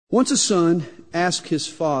Once a son asked his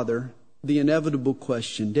father the inevitable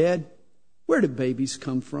question, "Dad, where do babies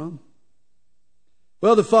come from?"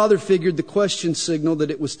 Well, the father figured the question signaled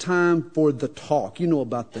that it was time for the talk. You know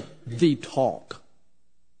about the talk.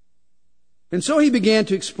 And so he began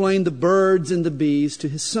to explain the birds and the bees to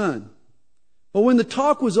his son. But when the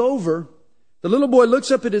talk was over, the little boy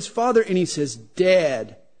looks up at his father and he says,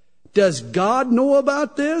 "Dad, does God know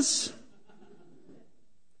about this?"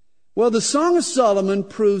 Well, the Song of Solomon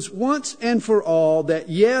proves once and for all that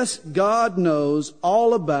yes, God knows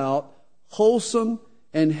all about wholesome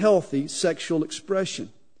and healthy sexual expression.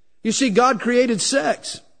 You see, God created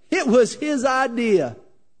sex. It was His idea.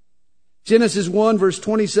 Genesis 1 verse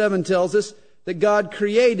 27 tells us that God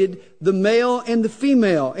created the male and the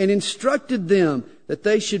female and instructed them that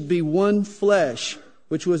they should be one flesh,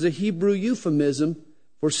 which was a Hebrew euphemism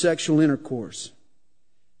for sexual intercourse.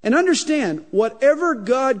 And understand, whatever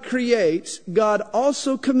God creates, God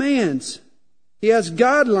also commands. He has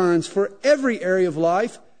guidelines for every area of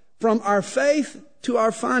life, from our faith to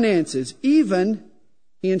our finances. Even,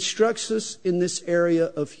 He instructs us in this area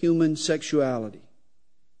of human sexuality.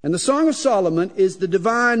 And the Song of Solomon is the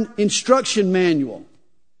divine instruction manual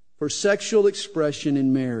for sexual expression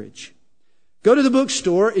in marriage. Go to the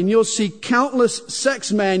bookstore and you'll see countless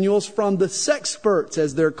sex manuals from the sexperts,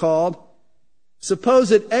 as they're called,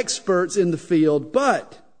 supposed experts in the field,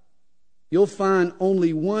 but you'll find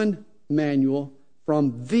only one manual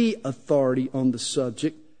from the authority on the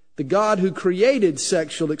subject. The God who created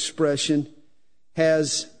sexual expression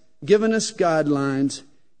has given us guidelines,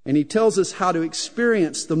 and He tells us how to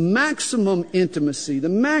experience the maximum intimacy, the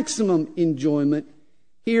maximum enjoyment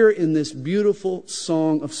here in this beautiful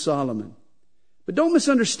Song of Solomon. But don't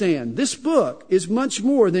misunderstand, this book is much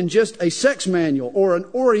more than just a sex manual or an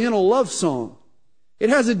Oriental love song. It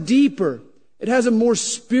has a more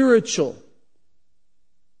spiritual,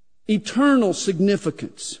 eternal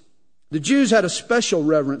significance. The Jews had a special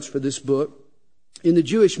reverence for this book. In the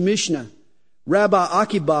Jewish Mishnah, Rabbi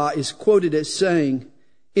Akiba is quoted as saying,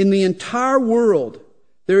 "In the entire world,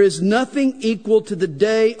 there is nothing equal to the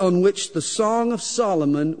day on which the Song of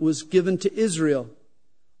Solomon was given to Israel.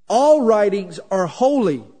 All writings are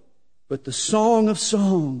holy, but the Song of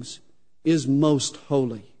Songs is most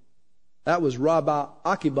holy." That was Rabbi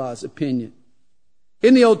Akiba's opinion.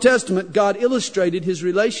 In the Old Testament, God illustrated His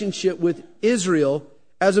relationship with Israel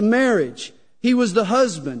as a marriage. He was the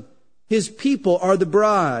husband. His people are the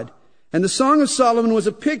bride. And the Song of Solomon was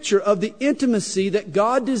a picture of the intimacy that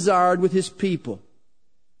God desired with His people.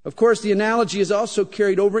 Of course, the analogy is also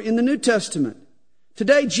carried over in the New Testament.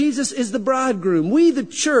 Today, Jesus is the bridegroom. We, the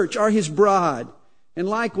church, are His bride. And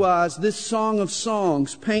likewise, this Song of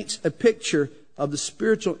Songs paints a picture of the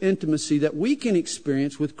spiritual intimacy that we can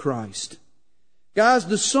experience with Christ. Guys,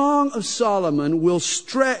 the Song of Solomon will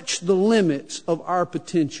stretch the limits of our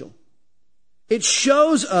potential. It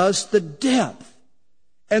shows us the depth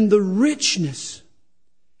and the richness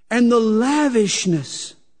and the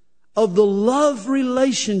lavishness of the love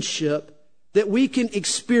relationship that we can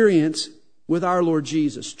experience with our Lord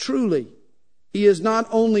Jesus. Truly, He is not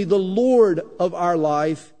only the Lord of our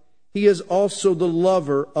life, He is also the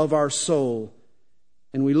lover of our soul.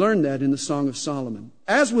 And we learn that in the Song of Solomon.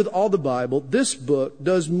 As with all the Bible, this book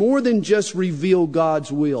does more than just reveal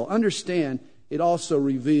God's will. Understand, it also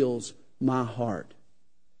reveals my heart.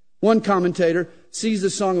 One commentator sees the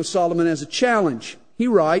Song of Solomon as a challenge. He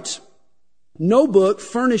writes, "No book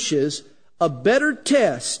furnishes a better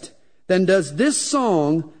test than does this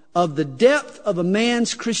song of the depth of a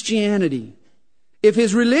man's Christianity. If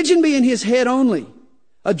his religion be in his head only,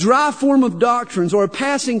 a dry form of doctrines or a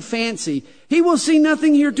passing fancy, he will see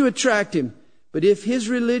nothing here to attract him. But if his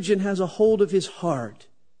religion has a hold of his heart,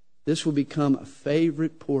 this will become a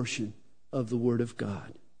favorite portion of the Word of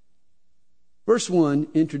God." Verse 1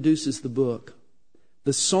 introduces the book,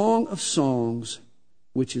 the Song of Songs,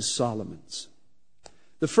 which is Solomon's.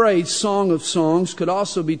 The phrase Song of Songs could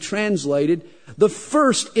also be translated the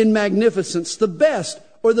first in magnificence, the best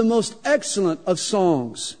or the most excellent of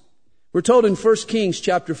songs. We're told in 1 Kings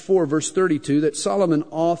chapter 4, verse 32, that Solomon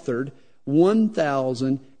authored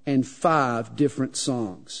 1,005 different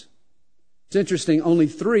songs. It's interesting, only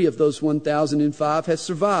 3 of those 1,005 has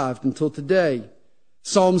survived until today.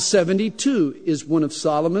 Psalm 72 is one of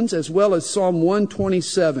Solomon's, as well as Psalm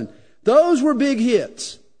 127. Those were big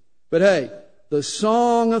hits. But hey, the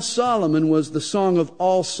Song of Solomon was the song of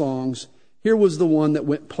all songs. Here was the one that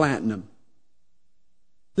went platinum.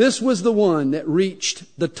 This was the one that reached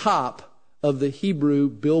the top of the Hebrew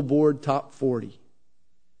Billboard Top 40.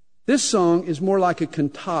 This song is more like a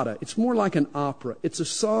cantata. It's more like an opera. It's a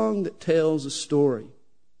song that tells a story.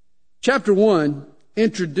 Chapter 1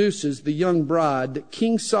 introduces the young bride that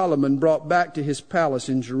King Solomon brought back to his palace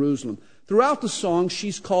in Jerusalem. Throughout the song,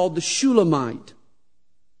 she's called the Shulamite.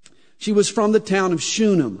 She was from the town of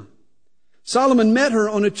Shunem. Solomon met her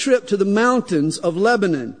on a trip to the mountains of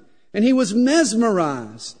Lebanon, and he was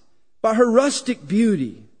mesmerized by her rustic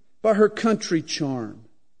beauty, by her country charm.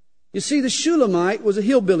 You see, the Shulamite was a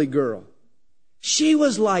hillbilly girl. She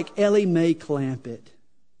was like Ellie Mae Clampett.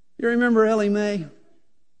 You remember Ellie Mae?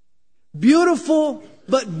 Beautiful,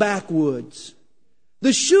 but backwoods.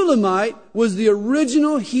 The Shulamite was the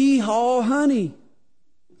original hee-haw honey.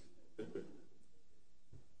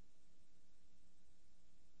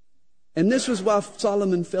 And this was why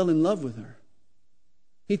Solomon fell in love with her.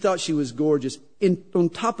 He thought she was gorgeous. And on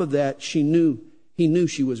top of that, he knew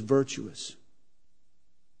she was virtuous.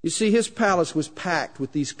 You see, his palace was packed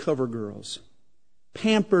with these cover girls,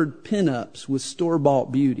 pampered pinups with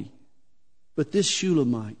store-bought beauty. But this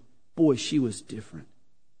Shulamite, boy, she was different.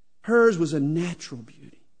 Hers was a natural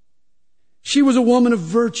beauty. She was a woman of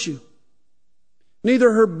virtue.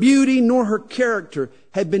 Neither her beauty nor her character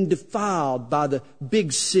had been defiled by the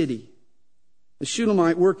big city. The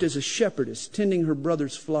Shulamite worked as a shepherdess, tending her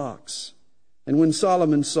brother's flocks. And when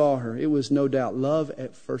Solomon saw her, it was no doubt love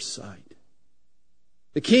at first sight.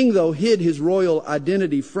 The king, though, hid his royal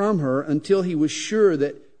identity from her until he was sure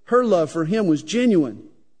that her love for him was genuine.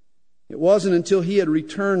 It wasn't until he had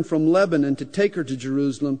returned from Lebanon to take her to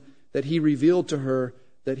Jerusalem that he revealed to her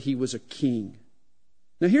that he was a king.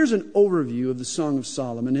 Now here's an overview of the Song of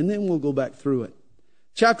Solomon, and then we'll go back through it.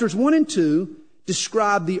 Chapters 1 and 2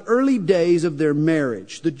 describe the early days of their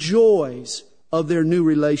marriage, the joys of their new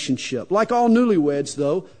relationship. Like all newlyweds,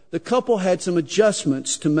 though, the couple had some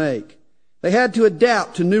adjustments to make. They had to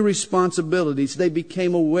adapt to new responsibilities. They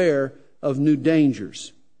became aware of new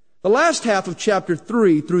dangers. The last half of chapter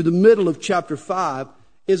 3 through the middle of chapter 5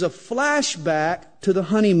 is a flashback to the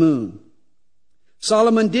honeymoon.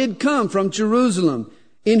 Solomon did come from Jerusalem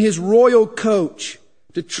in his royal coach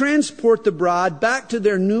to transport the bride back to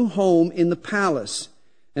their new home in the palace.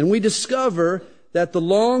 And we discover that the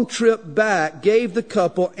long trip back gave the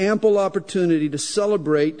couple ample opportunity to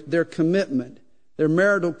celebrate their commitment, their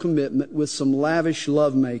marital commitment, with some lavish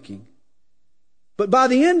lovemaking. But by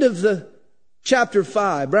the end of the chapter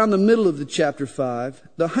 5, around the middle of the chapter 5,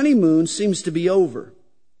 the honeymoon seems to be over.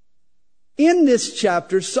 In this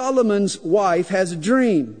chapter, Solomon's wife has a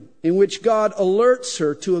dream in which God alerts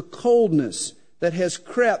her to a coldness that has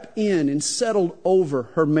crept in and settled over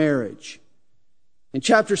her marriage. In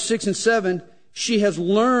chapter 6 and 7, she has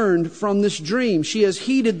learned from this dream. She has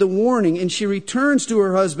heeded the warning, and she returns to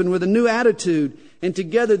her husband with a new attitude, and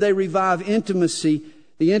together they revive intimacy,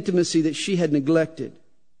 the intimacy that she had neglected.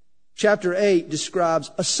 Chapter 8 describes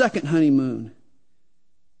a second honeymoon.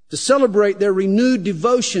 To celebrate their renewed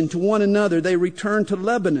devotion to one another, they return to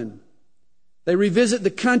Lebanon. They revisit the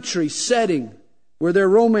country setting where their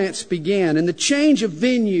romance began, and the change of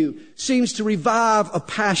venue seems to revive a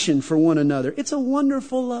passion for one another. It's a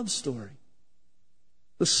wonderful love story.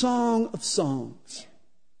 The Song of Songs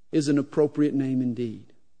is an appropriate name indeed.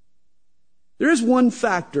 There is one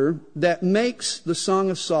factor that makes the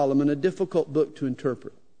Song of Solomon a difficult book to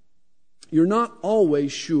interpret. You're not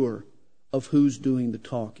always sure of who's doing the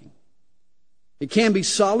talking. It can be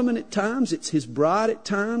Solomon at times, it's his bride at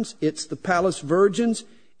times, it's the palace virgins.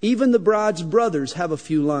 Even the bride's brothers have a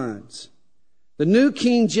few lines. The New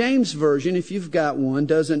King James Version, if you've got one,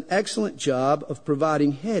 does an excellent job of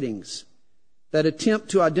providing headings that attempt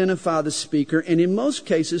to identify the speaker, and in most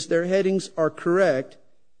cases their headings are correct.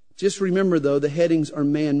 Just remember, though, the headings are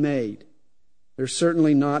man-made. They're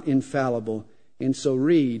certainly not infallible. And so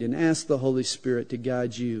read and ask the Holy Spirit to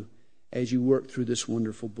guide you as you work through this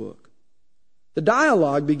wonderful book. The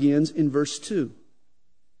dialogue begins in verse 2.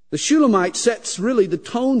 The Shulamite sets really the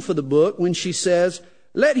tone for the book when she says,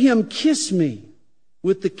 "Let him kiss me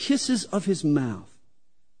with the kisses of his mouth,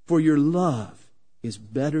 for your love is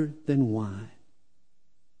better than wine."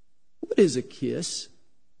 What is a kiss?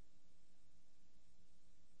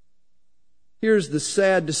 Here's the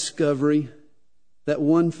sad discovery that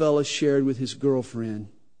one fellow shared with his girlfriend.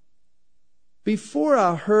 Before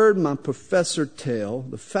I heard my professor tell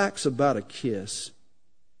the facts about a kiss,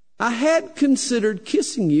 I had considered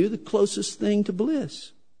kissing you the closest thing to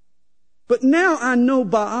bliss. But now I know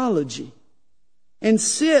biology and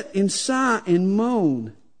sit and sigh and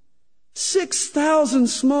moan. 6,000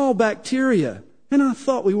 small bacteria, and I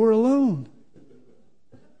thought we were alone.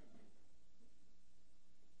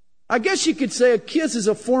 I guess you could say a kiss is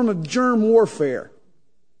a form of germ warfare.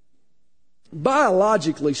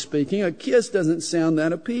 Biologically speaking, a kiss doesn't sound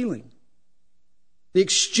that appealing. The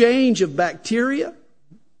exchange of bacteria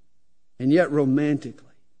and yet romantically.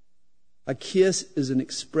 A kiss is an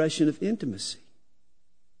expression of intimacy.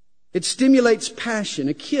 It stimulates passion.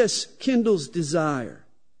 A kiss kindles desire.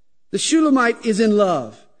 The Shulamite is in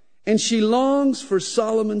love, and she longs for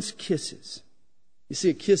Solomon's kisses. You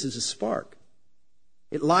see, a kiss is a spark.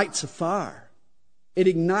 It lights a fire. It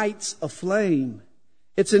ignites a flame.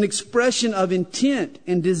 It's an expression of intent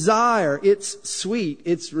and desire. It's sweet.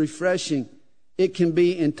 It's refreshing. It can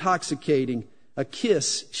be intoxicating. A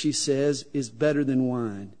kiss, she says, is better than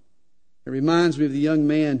wine. It reminds me of the young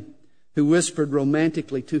man who whispered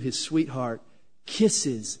romantically to his sweetheart,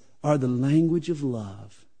 "Kisses are the language of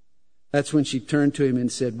love." That's when she turned to him and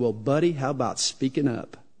said, "Well, buddy, how about speaking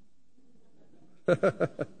up?"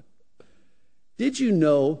 Did you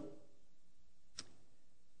know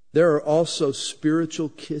there are also spiritual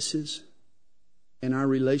kisses in our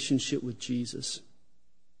relationship with Jesus?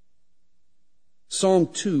 Psalm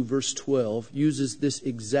 2, verse 12, uses this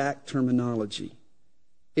exact terminology.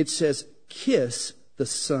 It says, "Kiss the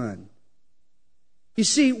Son." You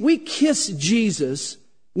see, we kiss Jesus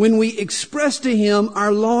when we express to Him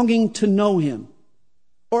our longing to know Him,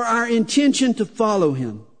 or our intention to follow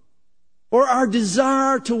Him, or our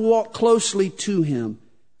desire to walk closely to Him.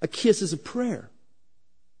 A kiss is a prayer.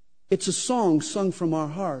 It's a song sung from our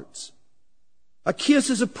hearts. A kiss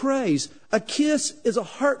is a praise. A kiss is a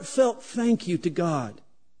heartfelt thank you to God.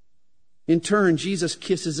 In turn, Jesus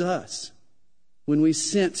kisses us when we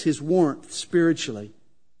sense His warmth spiritually,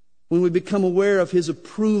 when we become aware of His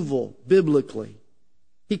approval biblically.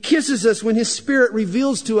 He kisses us when His Spirit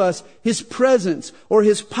reveals to us His presence or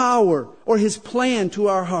His power or His plan to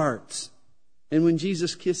our hearts. And when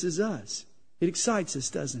Jesus kisses us, it excites us,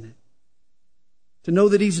 doesn't it? To know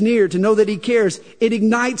that He's near, to know that He cares. It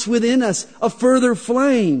ignites within us a further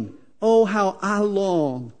flame. Oh, how I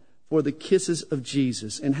long for the kisses of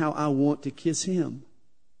Jesus and how I want to kiss Him.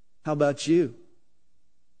 How about you?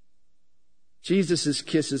 Jesus'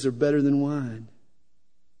 kisses are better than wine.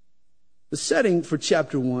 The setting for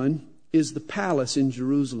chapter 1 is the palace in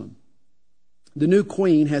Jerusalem. The new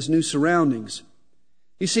queen has new surroundings.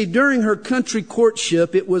 You see, during her country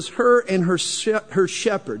courtship, it was her and her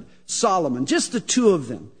shepherd, Solomon, just the two of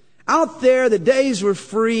them. Out there, the days were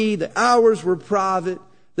free, the hours were private,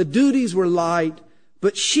 the duties were light.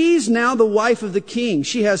 But she's now the wife of the king.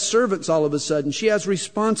 She has servants all of a sudden. She has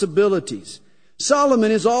responsibilities. Solomon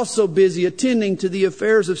is also busy attending to the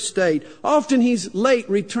affairs of state. Often he's late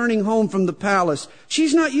returning home from the palace.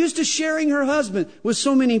 She's not used to sharing her husband with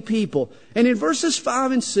so many people. And in verses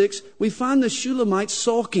 5 and 6, we find the Shulamite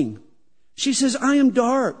sulking. She says, "I am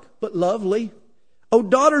dark, but lovely. O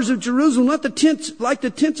daughters of Jerusalem, like the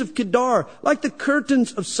tents of Kedar, like the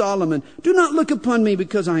curtains of Solomon. Do not look upon me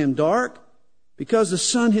because I am dark, because the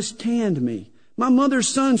sun has tanned me. My mother's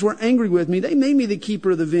sons were angry with me. They made me the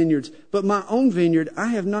keeper of the vineyards, but my own vineyard I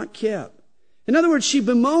have not kept." In other words, she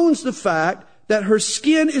bemoans the fact that her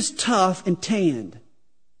skin is tough and tanned.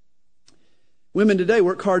 Women today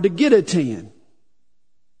work hard to get a tan.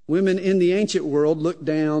 Women in the ancient world looked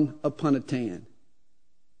down upon a tan.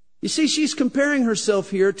 You see, she's comparing herself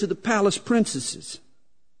here to the palace princesses.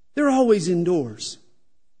 They're always indoors.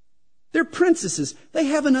 They're princesses. They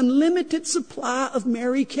have an unlimited supply of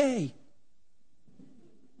Mary Kay.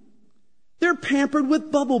 They're pampered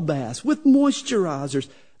with bubble baths, with moisturizers.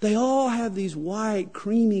 They all have these white,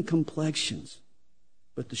 creamy complexions.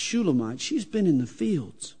 But the Shulamite, she's been in the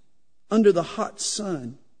fields, under the hot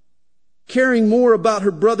sun, caring more about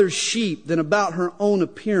her brother's sheep than about her own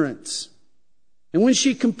appearance. And when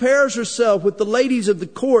she compares herself with the ladies of the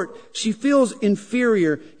court, she feels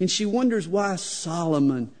inferior, and she wonders why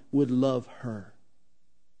Solomon would love her.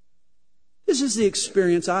 This is the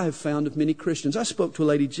experience I have found of many Christians. I spoke to a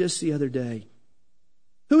lady just the other day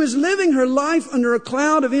who is living her life under a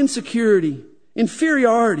cloud of insecurity,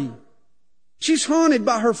 inferiority. She's haunted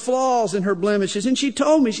by her flaws and her blemishes. And she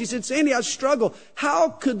told me, she said, "Sandy, I struggle. How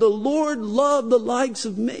could the Lord love the likes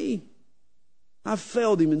of me? I've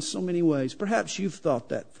failed Him in so many ways." Perhaps you've thought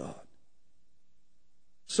that thought.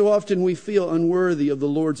 So often we feel unworthy of the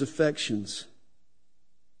Lord's affections.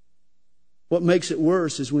 What makes it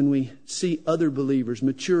worse is when we see other believers,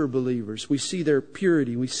 mature believers, we see their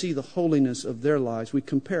purity, we see the holiness of their lives. We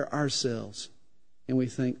compare ourselves and we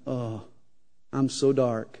think, "Oh, I'm so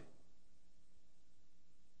dark."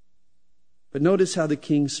 But notice how the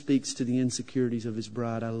king speaks to the insecurities of his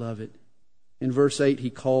bride. I love it. In verse 8, he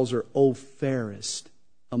calls her, "O fairest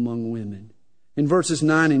among women." In verses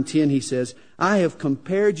 9 and 10, he says, "I have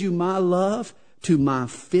compared you, my love, to my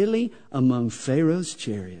filly among Pharaoh's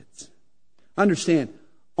chariots." Understand,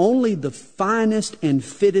 only the finest and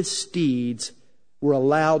fittest steeds were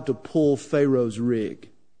allowed to pull Pharaoh's rig.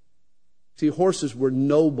 See, horses were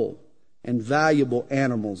noble and valuable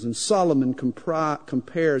animals, and Solomon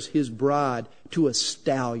compares his bride to a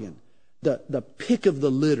stallion, the pick of the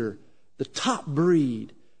litter, the top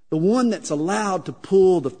breed, the one that's allowed to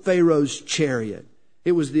pull the Pharaoh's chariot.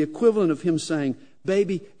 It was the equivalent of him saying,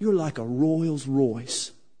 baby, you're like a Rolls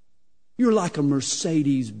Royce. You're like a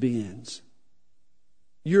Mercedes Benz.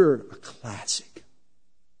 You're a classic.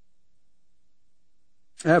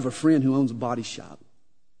 I have a friend who owns a body shop.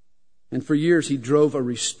 And for years he drove a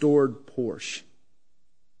restored Porsche.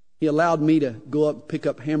 He allowed me to go up and pick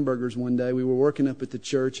up hamburgers one day. We were working up at the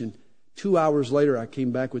church, and 2 hours later I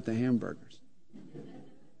came back with the hamburgers.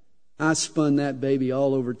 I spun that baby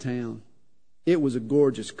all over town. It was a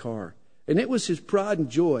gorgeous car. And it was his pride and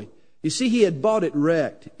joy. You see, he had bought it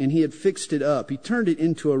wrecked and he had fixed it up. He turned it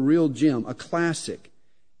into a real gem, a classic.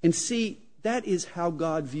 And see, that is how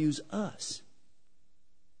God views us.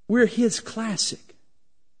 We're His classic.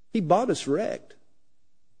 He bought us wrecked.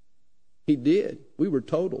 He did. We were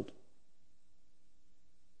totaled.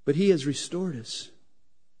 But He has restored us.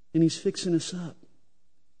 And He's fixing us up.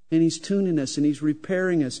 And He's tuning us and He's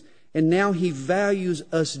repairing us. And now He values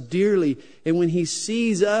us dearly. And when He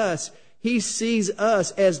sees us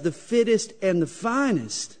as the fittest and the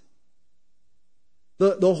finest.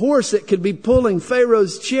 The horse that could be pulling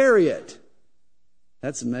Pharaoh's chariot.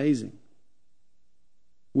 That's amazing.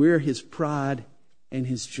 We're His pride and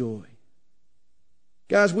His joy.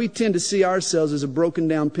 Guys, we tend to see ourselves as a broken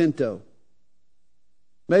down Pinto.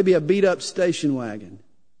 Maybe a beat up station wagon.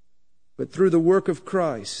 But through the work of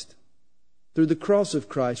Christ, through the cross of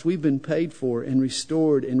Christ, we've been paid for and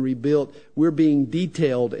restored and rebuilt. We're being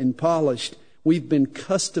detailed and polished. We've been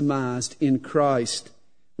customized in Christ.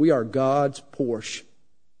 We are God's Porsche.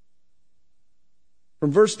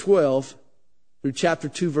 From verse 12 through chapter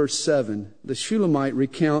 2, verse 7, the Shulamite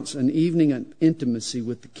recounts an evening of intimacy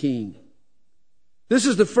with the king. This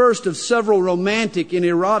is the first of several romantic and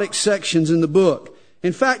erotic sections in the book.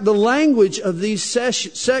 In fact, the language of these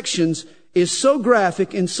sections is so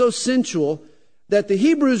graphic and so sensual that the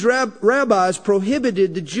Hebrews rabbis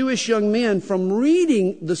prohibited the Jewish young men from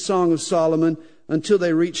reading the Song of Solomon until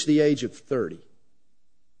they reached the age of 30.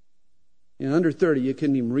 Under 30, you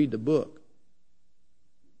couldn't even read the book.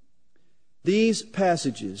 These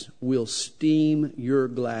passages will steam your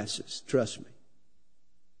glasses, trust me.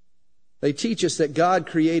 They teach us that God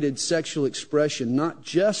created sexual expression not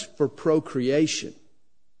just for procreation,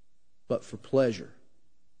 but for pleasure.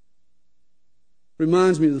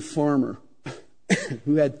 Reminds me of the farmer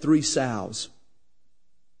who had 3 sows.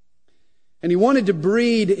 And he wanted to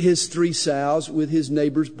breed his 3 sows with his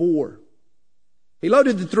neighbor's boar. He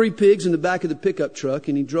loaded the 3 pigs in the back of the pickup truck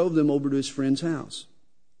and he drove them over to his friend's house.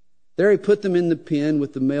 There he put them in the pen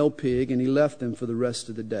with the male pig and he left them for the rest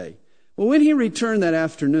of the day. Well, when he returned that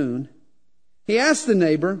afternoon, he asked the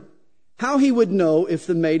neighbor how he would know if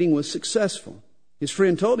the mating was successful. His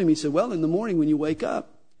friend told him, he said, well, in the morning when you wake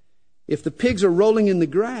up, if the pigs are rolling in the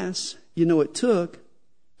grass, you know it took.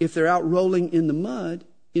 If they're out rolling in the mud,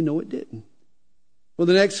 you know it didn't. Well,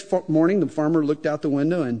 the next morning, the farmer looked out the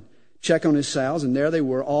window and checked on his sows, and there they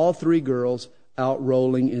were, all 3 girls out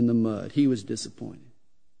rolling in the mud. He was disappointed.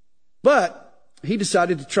 But he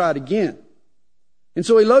decided to try it again. And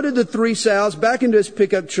so he loaded the 3 sows back into his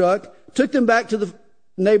pickup truck, took them back to the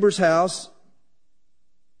neighbor's house,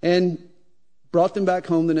 and brought them back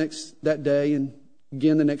home that day. And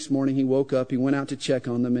again, the next morning he woke up, he went out to check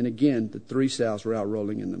on them, and again, the 3 sows were out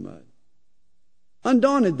rolling in the mud.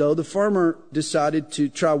 Undaunted, though, the farmer decided to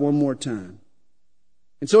try one more time.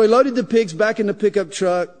 And so he loaded the pigs back in the pickup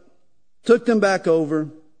truck, took them back over,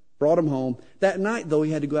 brought them home. That night, though,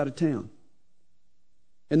 he had to go out of town.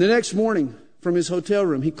 And the next morning, from his hotel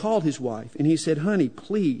room, he called his wife, and he said, honey,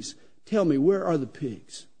 please tell me, where are the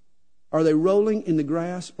pigs? Are they rolling in the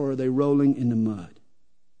grass or are they rolling in the mud?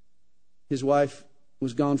 His wife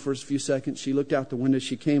was gone for a few seconds. She looked out the window.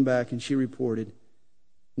 She came back and she reported,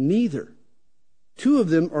 neither. 2 of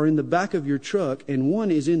them are in the back of your truck and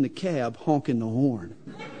 1 is in the cab honking the horn.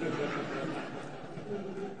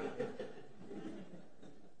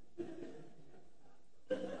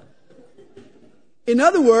 In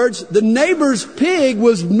other words, the neighbor's pig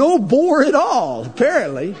was no bore at all,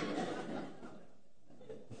 apparently.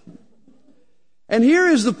 And here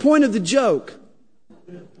is the point of the joke.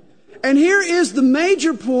 And here is the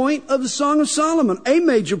major point of the Song of Solomon. A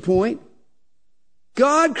major point.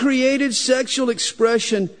 God created sexual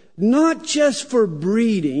expression not just for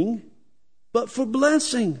breeding, but for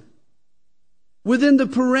blessing. Within the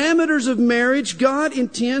parameters of marriage, God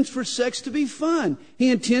intends for sex to be fun. He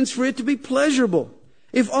intends for it to be pleasurable.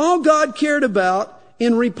 If all God cared about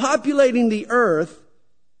in repopulating the earth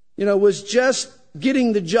was just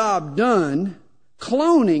getting the job done,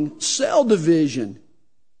 cloning, cell division,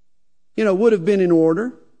 would have been in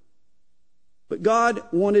order. But God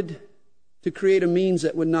wanted to create a means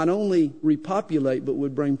that would not only repopulate, but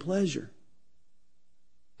would bring pleasure.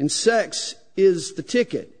 And sex is the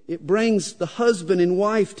ticket. It brings the husband and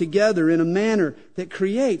wife together in a manner that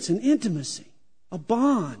creates an intimacy, a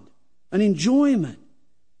bond, an enjoyment.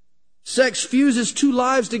 Sex fuses two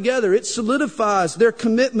lives together. It solidifies their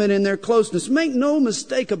commitment and their closeness. Make no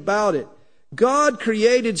mistake about it. God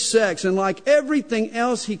created sex, and like everything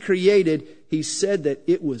else He created, He said that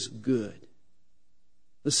it was good.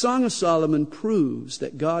 The Song of Solomon proves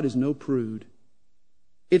that God is no prude.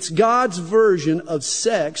 It's God's version of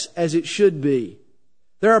sex as it should be.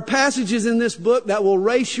 There are passages in this book that will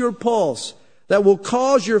race your pulse, that will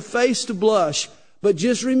cause your face to blush. But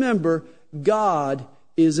just remember, God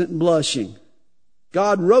isn't blushing.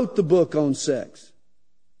 God wrote the book on sex,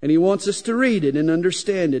 and He wants us to read it and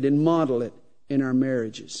understand it and model it in our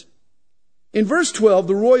marriages. In verse 12,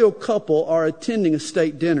 the royal couple are attending a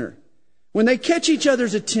state dinner. When they catch each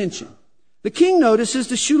other's attention, the king notices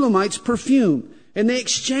the Shulamite's perfume, and they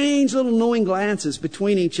exchange little knowing glances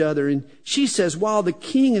between each other. And she says, while the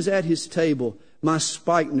king is at his table, my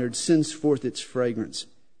spikenard sends forth its fragrance.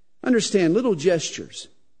 Understand, little gestures,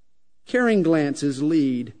 caring glances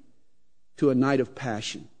lead to a night of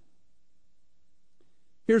passion.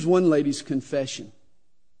 Here's one lady's confession.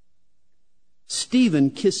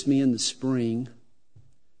 Stephen kissed me in the spring.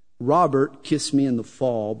 Robert kissed me in the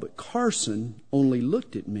fall, but Carson only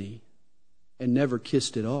looked at me and never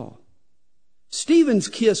kissed at all. Stephen's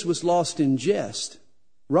kiss was lost in jest.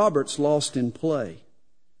 Robert's lost in play.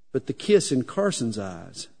 But the kiss in Carson's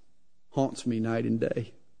eyes haunts me night and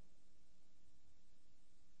day.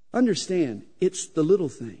 Understand, it's the little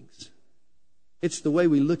things. It's the way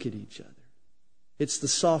we look at each other. It's the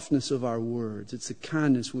softness of our words. It's the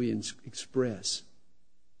kindness we express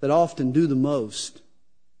that often do the most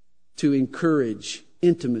to encourage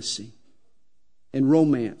intimacy and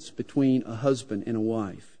romance between a husband and a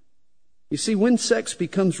wife. You see, when sex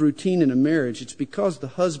becomes routine in a marriage, it's because the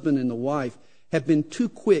husband and the wife have been too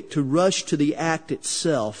quick to rush to the act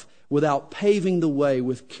itself without paving the way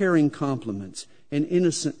with caring compliments and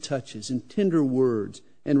innocent touches and tender words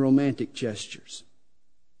and romantic gestures.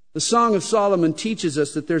 The Song of Solomon teaches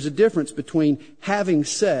us that there's a difference between having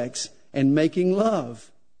sex and making love.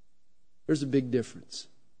 There's a big difference.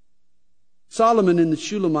 Solomon and the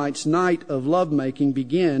Shulamite's night of lovemaking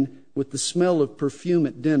began with the smell of perfume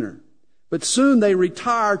at dinner. But soon they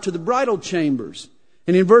retire to the bridal chambers.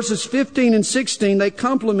 And in verses 15 and 16, they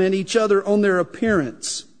compliment each other on their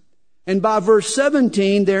appearance. And by verse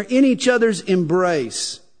 17, they're in each other's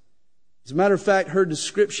embrace. As a matter of fact, her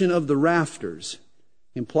description of the rafters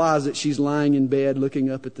implies that she's lying in bed looking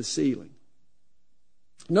up at the ceiling.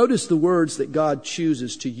 Notice the words that God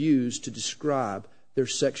chooses to use to describe their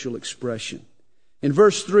sexual expression. In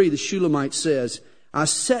verse 3, the Shulamite says, I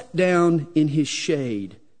sat down in his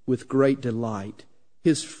shade with great delight.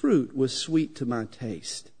 His fruit was sweet to my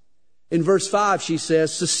taste. In verse 5, she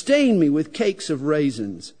says, sustain me with cakes of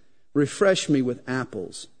raisins. Refresh me with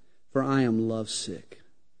apples, for I am lovesick.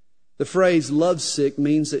 The phrase lovesick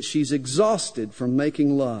means that she's exhausted from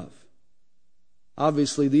making love.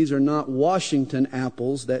 Obviously, these are not Washington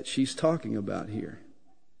apples that she's talking about here.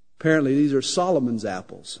 Apparently, these are Solomon's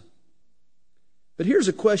apples. But here's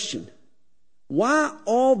a question. Why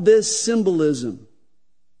all this symbolism?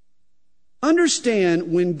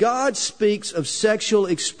 Understand, when God speaks of sexual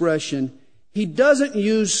expression, He doesn't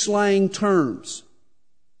use slang terms.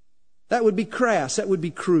 That would be crass. That would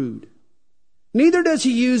be crude. Neither does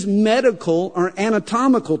He use medical or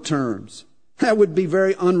anatomical terms. That would be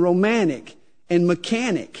very unromantic and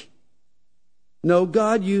mechanic. No,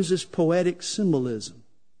 God uses poetic symbolism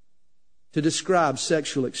to describe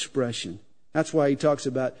sexual expression. That's why He talks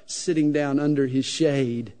about sitting down under His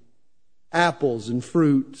shade, apples and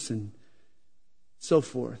fruits and so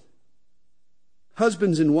forth.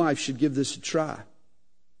 Husbands and wives should give this a try.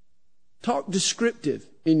 Talk descriptive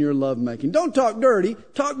in your lovemaking. Don't talk dirty,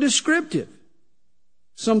 talk descriptive.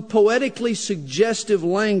 Some poetically suggestive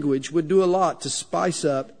language would do a lot to spice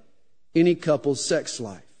up any couple's sex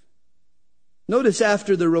life. Notice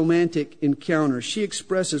after the romantic encounter, she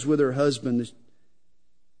expresses with her husband,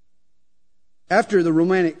 after the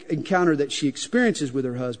romantic encounter that she experiences with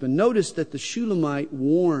her husband, notice that the Shulamite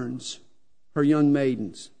warns her young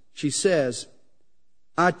maidens. She says,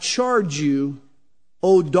 I charge you,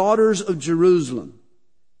 O daughters of Jerusalem,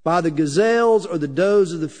 by the gazelles or the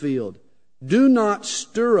does of the field, do not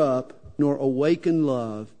stir up nor awaken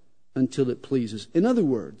love until it pleases. In other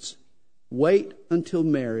words, wait until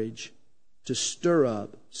marriage to stir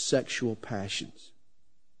up sexual passions.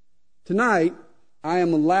 Tonight, I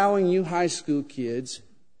am allowing you high school kids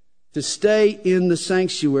to stay in the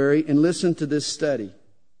sanctuary and listen to this study,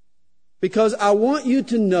 because I want you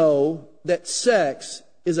to know that sex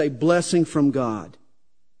is a blessing from God.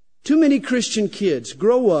 Too many Christian kids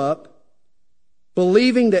grow up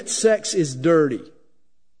believing that sex is dirty,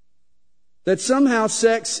 that somehow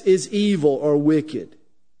sex is evil or wicked.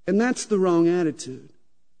 And that's the wrong attitude.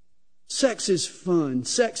 Sex is fun.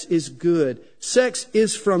 Sex is good. Sex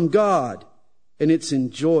is from God, and it's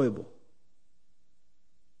enjoyable.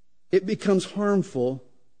 It becomes harmful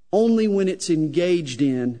only when it's engaged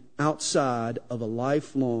in outside of a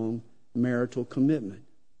lifelong marital commitment.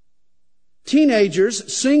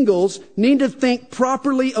 Teenagers, singles, need to think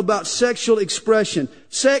properly about sexual expression.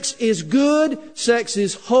 Sex is good, sex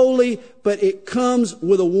is holy, but it comes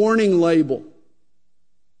with a warning label.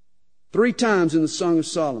 3 times in the Song of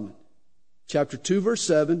Solomon. Chapter 2, verse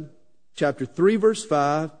 7, chapter 3, verse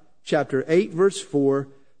 5, chapter 8, verse 4,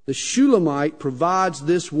 the Shulamite provides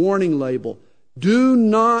this warning label. Do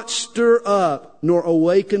not stir up nor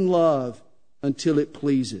awaken love until it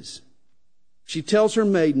pleases. She tells her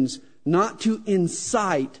maidens not to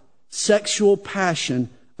incite sexual passion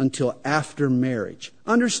until after marriage.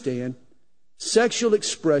 Understand, sexual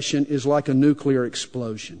expression is like a nuclear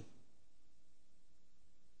explosion.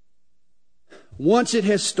 Once it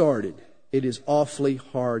has started, it is awfully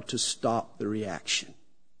hard to stop the reaction.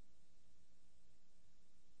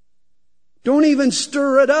 Don't even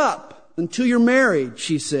stir it up until you're married,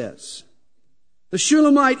 she says. The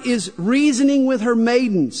Shulamite is reasoning with her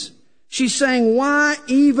maidens. She's saying, why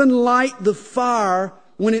even light the fire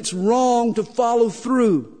when it's wrong to follow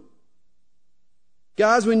through?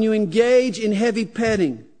 Guys, when you engage in heavy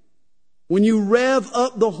petting, when you rev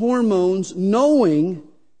up the hormones knowing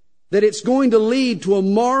that it's going to lead to a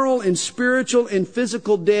moral and spiritual and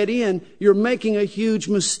physical dead end, you're making a huge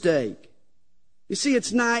mistake. You see,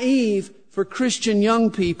 it's naive for Christian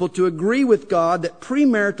young people to agree with God that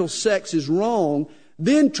premarital sex is wrong,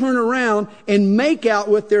 then turn around and make out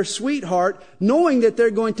with their sweetheart, knowing that they're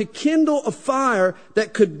going to kindle a fire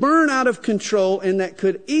that could burn out of control and that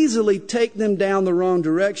could easily take them down the wrong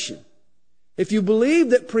direction. If you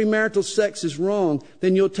believe that premarital sex is wrong,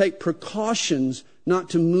 then you'll take precautions not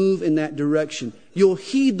to move in that direction. You'll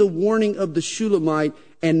heed the warning of the Shulamite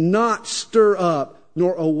and not stir up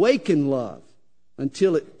nor awaken love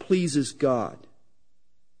until it pleases God.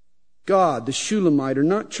 God, the Shulamite, are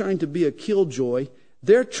not trying to be a killjoy.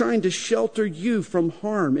 They're trying to shelter you from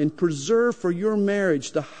harm and preserve for your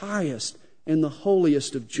marriage the highest and the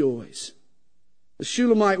holiest of joys. The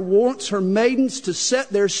Shulamite wants her maidens to set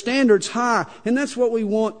their standards high, and that's what we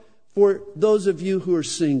want for those of you who are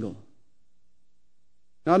single.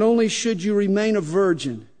 Not only should you remain a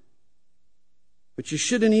virgin, but you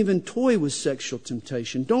shouldn't even toy with sexual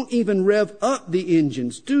temptation. Don't even rev up the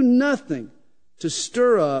engines. Do nothing to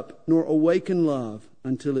stir up nor awaken love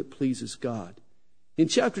until it pleases God. In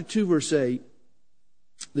chapter 2, verse 8,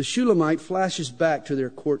 the Shulamite flashes back to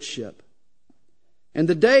their courtship and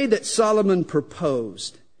the day that Solomon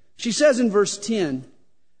proposed. She says in verse 10,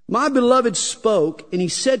 my beloved spoke, and he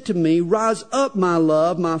said to me, rise up, my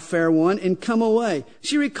love, my fair one, and come away.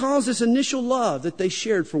 She recalls this initial love that they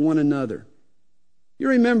shared for one another. You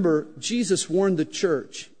remember Jesus warned the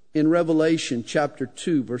church in Revelation chapter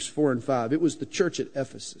 2, verse 4 and 5. It was the church at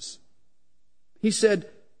Ephesus. He said,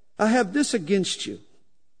 I have this against you,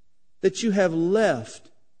 that you have left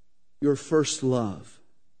your first love.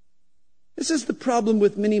 This is the problem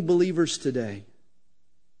with many believers today.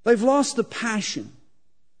 They've lost the passion.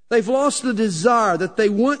 They've lost the desire that they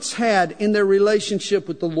once had in their relationship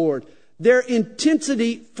with the Lord. Their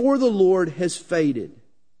intensity for the Lord has faded.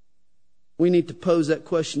 We need to pose that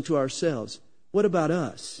question to ourselves. What about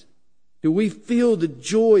us? Do we feel the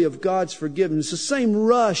joy of God's forgiveness, the same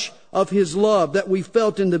rush of His love that we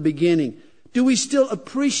felt in the beginning? Do we still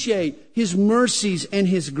appreciate His mercies and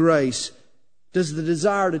His grace? Does the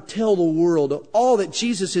desire to tell the world of all that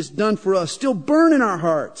Jesus has done for us still burn in our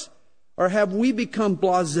hearts? Or have we become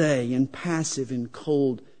blasé and passive and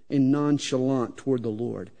cold and nonchalant toward the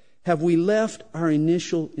Lord? Have we left our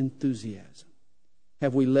initial enthusiasm?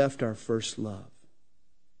 Have we left our first love?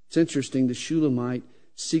 It's interesting, the Shulamite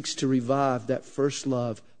seeks to revive that first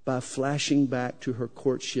love by flashing back to her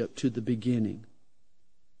courtship, to the beginning.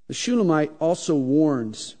 The Shulamite also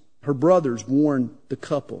warns, her brothers warn the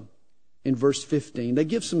couple in verse 15. They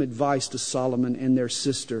give some advice to Solomon and their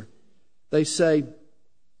sister. They say,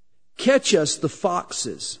 catch us the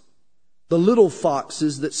foxes, the little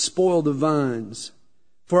foxes that spoil the vines,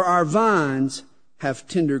 for our vines have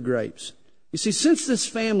tender grapes. You see, since this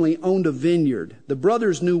family owned a vineyard, the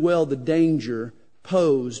brothers knew well the danger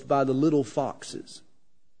posed by the little foxes.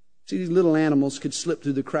 See, these little animals could slip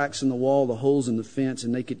through the cracks in the wall, the holes in the fence,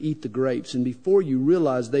 and they could eat the grapes. And before you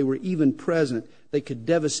realized they were even present, they could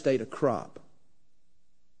devastate a crop.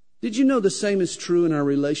 Did you know the same is true in our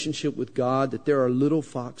relationship with God, that there are little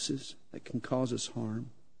foxes that can cause us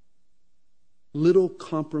harm? Little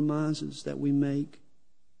compromises that we make,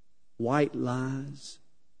 white lies,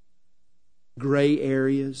 gray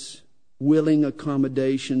areas, willing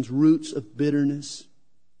accommodations, roots of bitterness,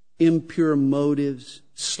 impure motives,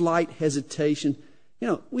 slight hesitation. You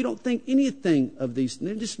know, we don't think anything of these.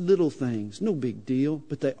 They're just little things, no big deal,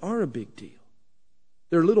 but they are a big deal.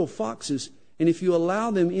 They're little foxes, and if you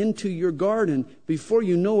allow them into your garden, before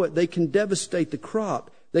you know it, they can devastate the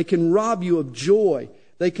crop. They can rob you of joy.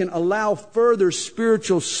 They can allow further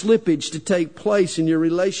spiritual slippage to take place in your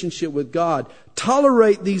relationship with God.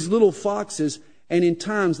 Tolerate these little foxes, and in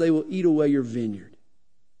times they will eat away your vineyard.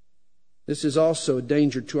 This is also a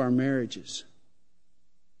danger to our marriages.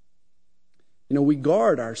 You know, we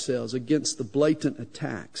guard ourselves against the blatant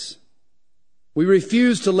attacks. We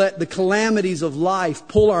refuse to let the calamities of life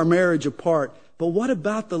pull our marriage apart. But what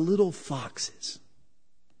about the little foxes?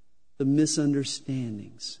 The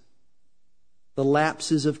misunderstandings, the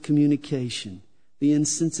lapses of communication, the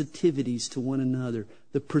insensitivities to one another,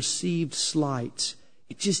 the perceived slights.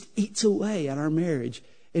 It just eats away at our marriage.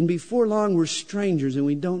 And before long, we're strangers and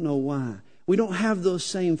we don't know why. We don't have those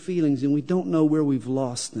same feelings and we don't know where we've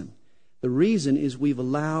lost them. The reason is we've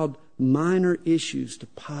allowed minor issues to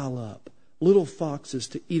pile up, little foxes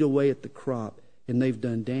to eat away at the crop, and they've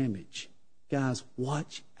done damage. Guys,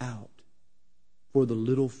 watch out for the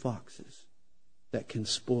little foxes that can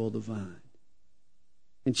spoil the vine.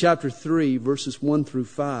 In chapter 3, verses 1 through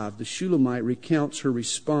 5, the Shulamite recounts her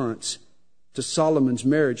response to Solomon's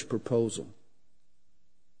marriage proposal.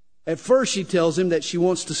 At first, she tells him that she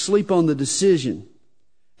wants to sleep on the decision.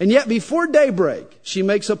 And yet, before daybreak, she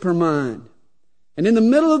makes up her mind. And in the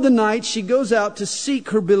middle of the night, she goes out to seek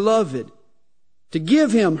her beloved, to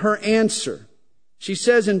give him her answer. She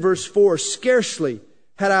says in verse 4, "Scarcely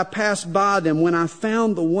had I passed by them when I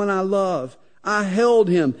found the one I love. I held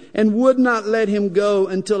him and would not let him go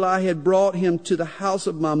until I had brought him to the house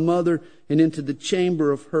of my mother and into the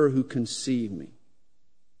chamber of her who conceived me."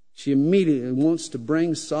 She immediately wants to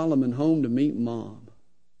bring Solomon home to meet Mom.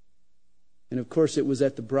 And of course, it was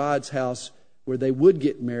at the bride's house where they would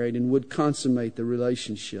get married and would consummate the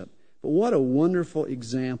relationship. But what a wonderful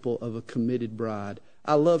example of a committed bride.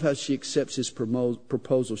 I love how she accepts his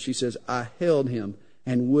proposal. She says, "I held him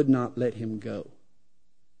and would not let him go."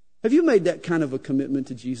 Have you made that kind of a commitment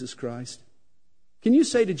to Jesus Christ? Can you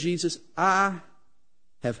say to Jesus, "I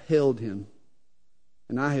have held him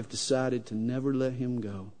and I have decided to never let him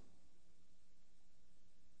go.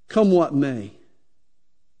 Come what may.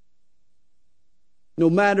 No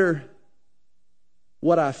matter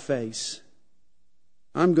what I face,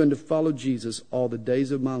 I'm going to follow Jesus all the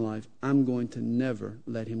days of my life. I'm going to never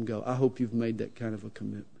let him go." I hope you've made that kind of a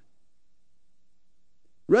commitment.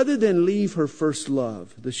 Rather than leave her first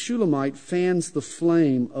love, the Shulamite fans the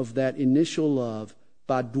flame of that initial love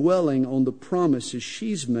by dwelling on the promises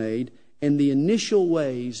she's made and the initial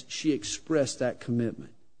ways she expressed that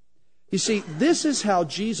commitment. You see, this is how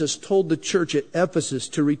Jesus told the church at Ephesus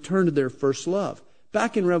to return to their first love.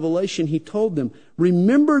 Back in Revelation, he told them,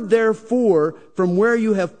 "Remember therefore from where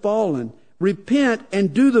you have fallen, repent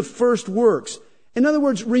and do the first works." In other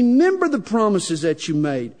words, remember the promises that you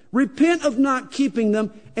made. Repent of not keeping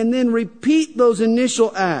them, and then repeat those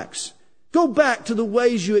initial acts. Go back to the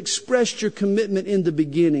ways you expressed your commitment in the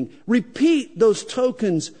beginning. Repeat those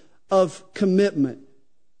tokens of commitment.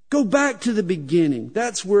 Go back to the beginning.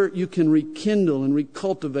 That's where you can rekindle and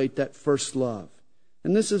recultivate that first love.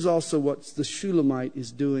 And this is also what the Shulamite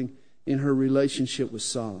is doing in her relationship with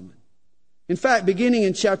Solomon. In fact, beginning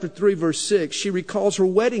in chapter 3, verse 6, she recalls her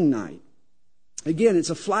wedding night. Again, it's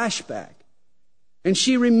a flashback. And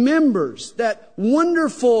she remembers that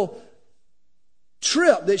wonderful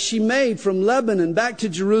trip that she made from Lebanon back to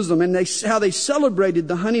Jerusalem, and how they celebrated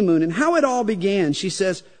the honeymoon and how it all began. She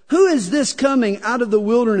says, "Who is this coming out of the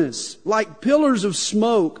wilderness like pillars of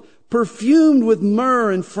smoke, perfumed with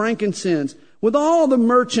myrrh and frankincense, with all the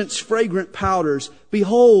merchants' fragrant powders?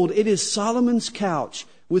 Behold, it is Solomon's couch,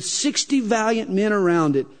 with 60 valiant men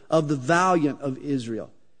around it, of the valiant of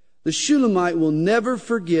Israel." The Shulamite will never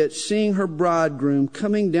forget seeing her bridegroom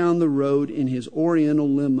coming down the road in his oriental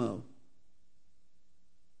limo.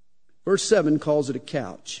 Verse 7 calls it a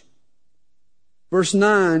couch. Verse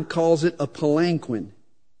 9 calls it a palanquin.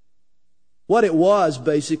 What it was,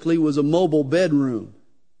 basically, was a mobile bedroom.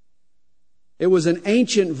 It was an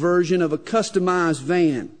ancient version of a customized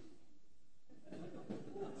van.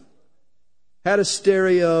 Had a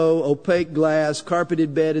stereo, opaque glass,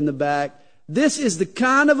 carpeted bed in the back. This is the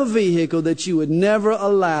kind of a vehicle that you would never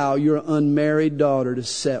allow your unmarried daughter to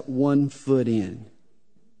set one foot in.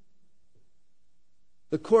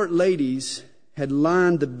 The court ladies had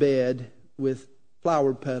lined the bed with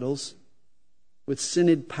flower petals, with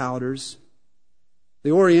scented powders.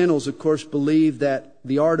 The Orientals, of course, believed that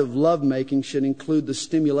the art of lovemaking should include the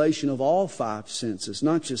stimulation of all five senses,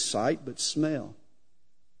 not just sight, but smell,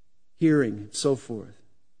 hearing, and so forth.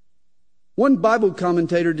 One Bible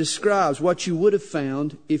commentator describes what you would have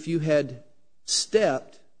found if you had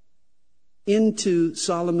stepped into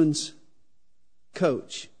Solomon's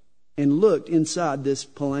coach and looked inside this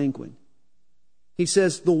palanquin. He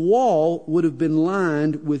says the wall would have been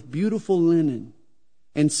lined with beautiful linen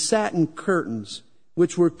and satin curtains,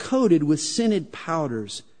 which were coated with scented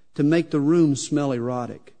powders to make the room smell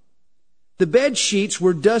erotic. The bed sheets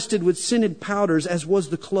were dusted with scented powders, as was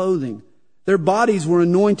the clothing. Their bodies were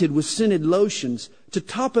anointed with scented lotions. To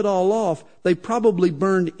top it all off, they probably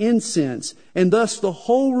burned incense, and thus the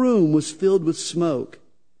whole room was filled with smoke.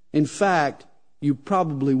 In fact, you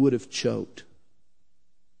probably would have choked.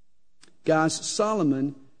 Guys,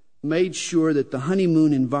 Solomon made sure that the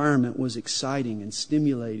honeymoon environment was exciting and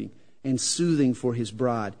stimulating and soothing for his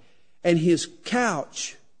bride. And his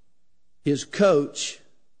couch, his coach,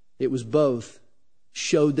 it was both,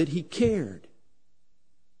 showed that he cared.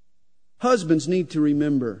 Husbands need to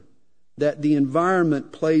remember that the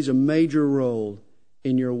environment plays a major role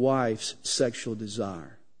in your wife's sexual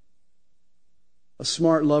desire. A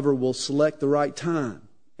smart lover will select the right time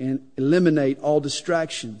and eliminate all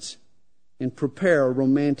distractions and prepare a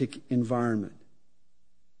romantic environment.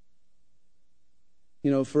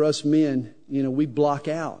 For us men, we block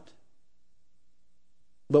out.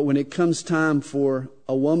 But when it comes time for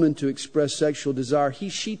a woman to express sexual desire,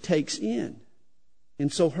 she takes in.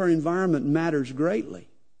 And so her environment matters greatly.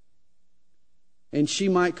 And she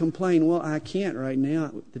might complain, well, I can't right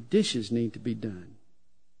now. The dishes need to be done.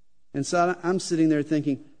 And so I'm sitting there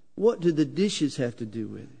thinking, what do the dishes have to do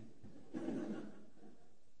with it?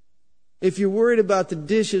 If you're worried about the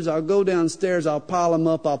dishes, I'll go downstairs, I'll pile them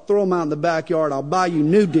up, I'll throw them out in the backyard, I'll buy you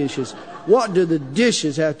new dishes. What do the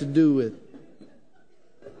dishes have to do with it?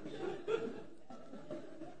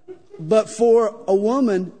 But for a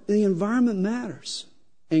woman, the environment matters.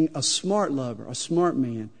 And a smart lover, a smart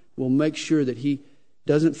man, will make sure that he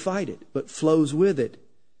doesn't fight it, but flows with it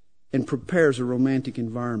and prepares a romantic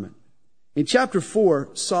environment. In chapter 4,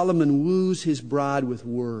 Solomon woos his bride with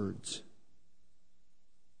words.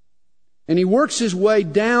 And he works his way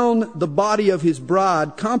down the body of his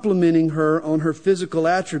bride, complimenting her on her physical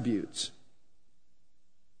attributes.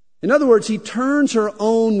 In other words, he turns her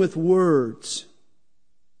on with words.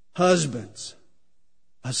 Husbands,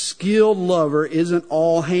 a skilled lover isn't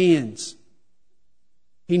all hands.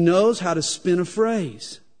 He knows how to spin a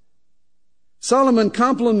phrase. Solomon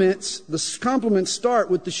compliments start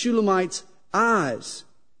with the Shulamite's eyes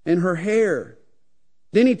and her hair.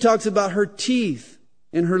 Then he talks about her teeth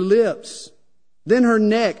and her lips. Then her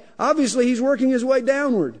neck. Obviously, he's working his way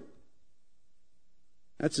downward.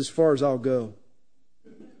 That's as far as I'll go.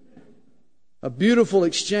 A beautiful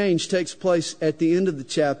exchange takes place at the end of the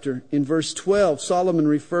chapter. In verse 12, Solomon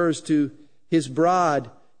refers to his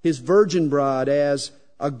bride, his virgin bride, as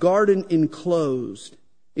a garden enclosed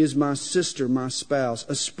is my sister, my spouse,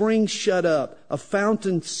 a spring shut up, a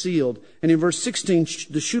fountain sealed. And in verse 16,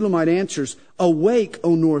 the Shulamite answers, awake,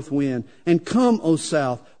 O north wind, and come, O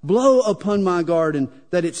south, blow upon my garden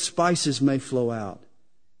that its spices may flow out.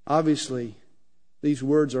 Obviously, these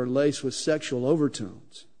words are laced with sexual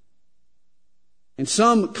overtones. And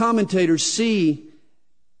some commentators see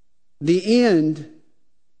the end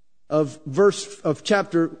of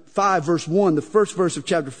chapter 5, verse 1, the first verse of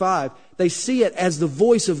chapter 5, they see it as the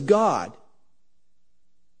voice of God,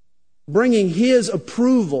 bringing His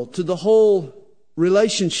approval to the whole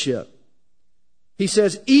relationship. He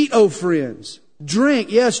says, eat, O friends,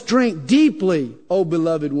 drink, yes, drink deeply, O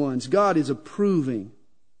beloved ones. God is approving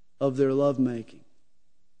of their lovemaking.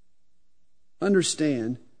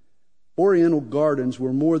 Understand, Oriental gardens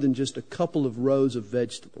were more than just a couple of rows of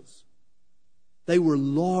vegetables. They were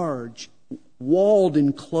large, walled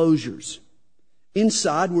enclosures.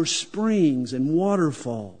 Inside were springs and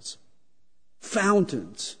waterfalls,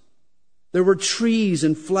 fountains. There were trees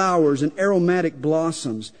and flowers and aromatic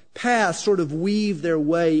blossoms. Paths sort of weaved their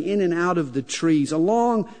way in and out of the trees.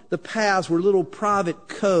 Along the paths were little private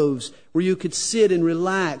coves where you could sit and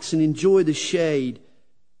relax and enjoy the shade.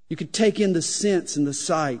 You could take in the scents and the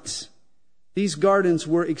sights. These gardens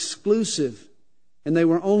were exclusive and they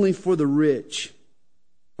were only for the rich.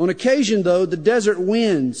 On occasion, though, the desert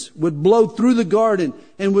winds would blow through the garden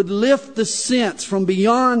and would lift the scents from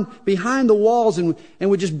behind the walls and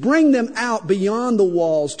would just bring them out beyond the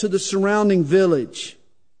walls to the surrounding village.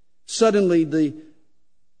 Suddenly, the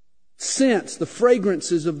scents, the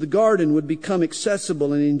fragrances of the garden would become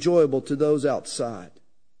accessible and enjoyable to those outside.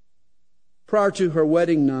 Prior to her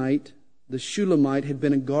wedding night, the Shulamite had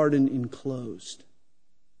been a garden enclosed.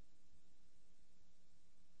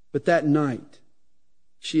 But that night,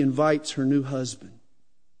 she invites her new husband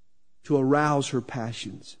to arouse her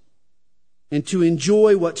passions and to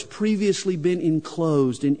enjoy what's previously been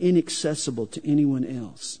enclosed and inaccessible to anyone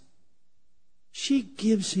else. She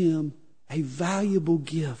gives him a valuable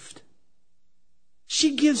gift.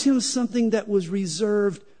 She gives him something that was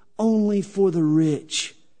reserved only for the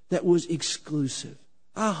rich, that was exclusive.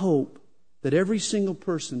 I hope that every single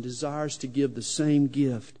person desires to give the same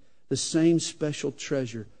gift, the same special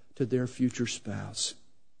treasure to their future spouse.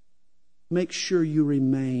 Make sure you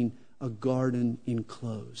remain a garden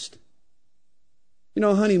enclosed. You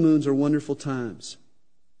know, honeymoons are wonderful times.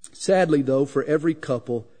 Sadly, though, for every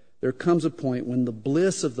couple, there comes a point when the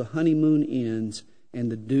bliss of the honeymoon ends and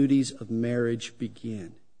the duties of marriage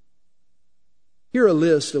begin. Here are a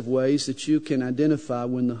list of ways that you can identify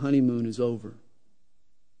when the honeymoon is over.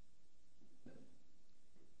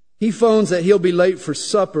 He phones that he'll be late for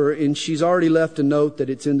supper, and she's already left a note that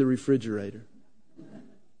it's in the refrigerator.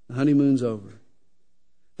 The honeymoon's over.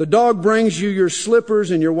 The dog brings you your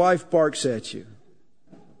slippers and your wife barks at you.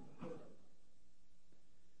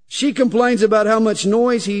 She complains about how much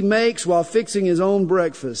noise he makes while fixing his own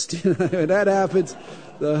breakfast. When that happens,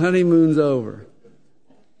 the honeymoon's over.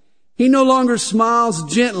 He no longer smiles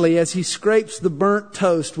gently as he scrapes the burnt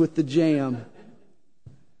toast with the jam.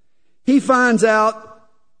 He finds out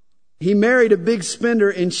he married a big spender,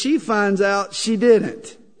 and she finds out she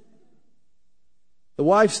didn't. The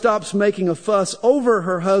wife stops making a fuss over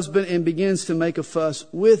her husband and begins to make a fuss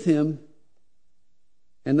with him.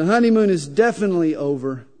 And the honeymoon is definitely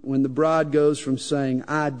over when the bride goes from saying,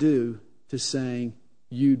 "I do," to saying,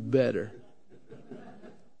 "You'd better."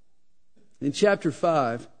 In chapter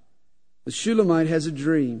 5, the Shulamite has a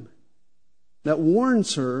dream that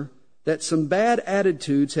warns her that some bad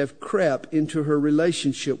attitudes have crept into her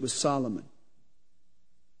relationship with Solomon.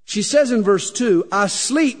 She says in verse 2, "I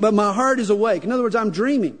sleep, but my heart is awake." In other words, I'm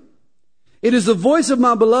dreaming. "It is the voice of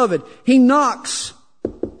my beloved. He knocks.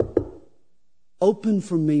 Open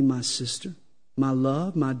for me, my sister, my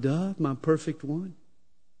love, my dove, my perfect one.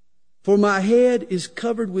 For my head is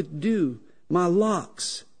covered with dew, my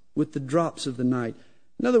locks with the drops of the night."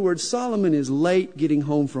 In other words, Solomon is late getting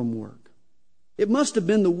home from work. It must have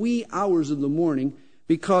been the wee hours of the morning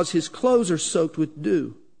because his clothes are soaked with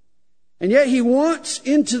dew. And yet he wants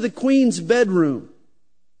into the queen's bedroom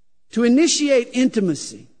to initiate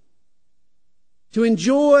intimacy, to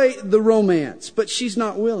enjoy the romance, but she's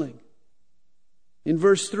not willing. In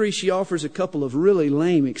verse 3, she offers a couple of really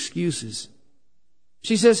lame excuses.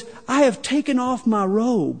 She says, "I have taken off my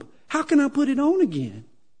robe. How can I put it on again?"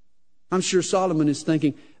 I'm sure Solomon is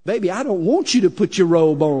thinking, "Baby, I don't want you to put your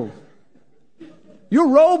robe on. Your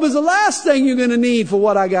robe is the last thing you're going to need for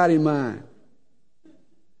what I got in mind."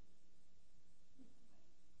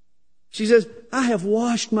 She says, "I have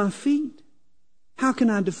washed my feet. How can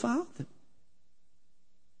I defile them?"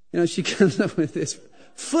 You know, she comes up with this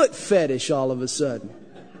foot fetish all of a sudden.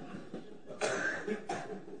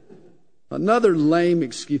 Another lame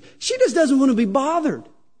excuse. She just doesn't want to be bothered.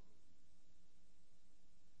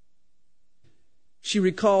 She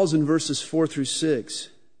recalls in verses 4 through 6,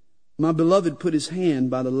 "My beloved put his hand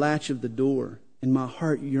by the latch of the door, and my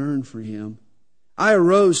heart yearned for him. I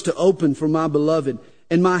arose to open for my beloved,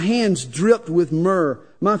 and my hands dripped with myrrh,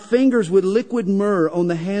 my fingers with liquid myrrh on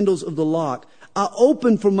the handles of the lock. I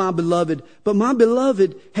opened for my beloved, but my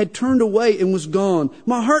beloved had turned away and was gone.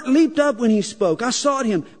 My heart leaped up when he spoke. I sought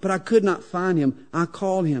him, but I could not find him. I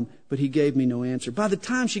called him, but he gave me no answer." By the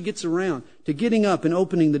time she gets around to getting up and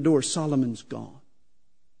opening the door, Solomon's gone.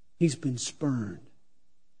 He's been spurned.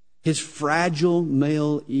 His fragile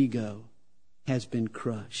male ego has been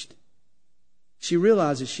crushed. She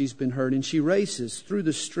realizes she's been hurt, and she races through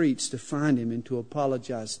the streets to find him and to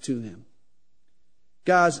apologize to him.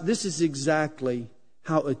 Guys, this is exactly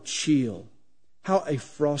how a chill, how a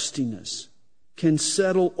frostiness can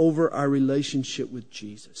settle over our relationship with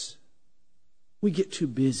Jesus. We get too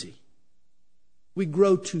busy. We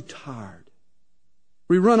grow too tired.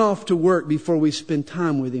 We run off to work before we spend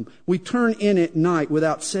time with Him. We turn in at night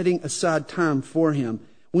without setting aside time for Him.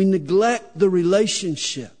 We neglect the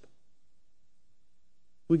relationship.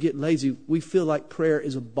 We get lazy. We feel like prayer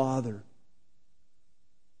is a bother.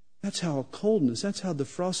 That's how coldness, that's how the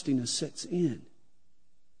frostiness sets in.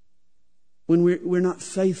 When we're not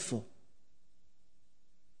faithful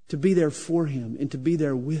to be there for Him and to be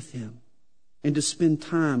there with Him and to spend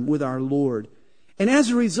time with our Lord. And as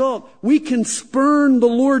a result, we can spurn the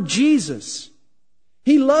Lord Jesus.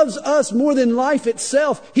 He loves us more than life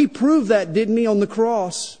itself. He proved that, didn't He, on the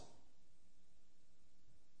cross?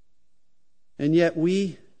 And yet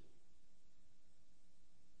we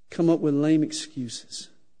come up with lame excuses.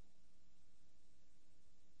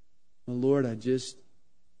 Well, Lord, I just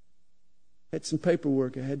had some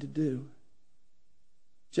paperwork I had to do.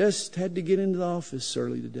 Just had to get into the office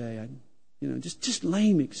early today. Just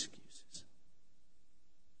lame excuses.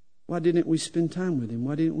 Why didn't we spend time with Him?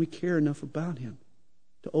 Why didn't we care enough about Him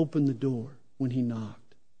to open the door when He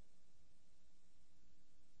knocked?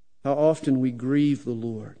 How often we grieve the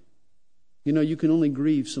Lord. You can only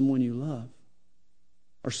grieve someone you love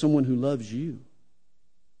or someone who loves you.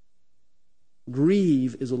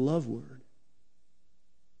 Grieve is a love word.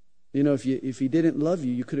 If He didn't love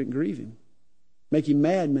you, you couldn't grieve Him. Make Him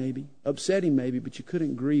mad maybe, upset Him maybe, but you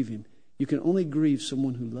couldn't grieve Him. You can only grieve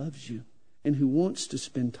someone who loves you and who wants to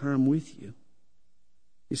spend time with you.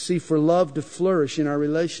 You see, for love to flourish in our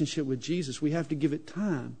relationship with Jesus, we have to give it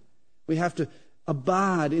time. We have to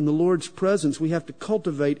abide in the Lord's presence. We have to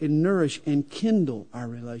cultivate and nourish and kindle our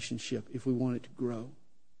relationship if we want it to grow.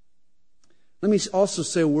 Let me also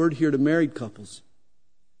say a word here to married couples.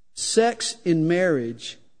 Sex in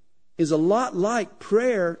marriage is a lot like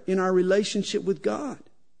prayer in our relationship with God.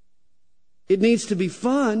 It needs to be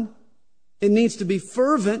fun. It needs to be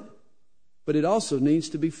fervent. But it also needs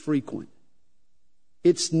to be frequent.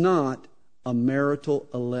 It's not a marital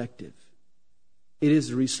elective. It is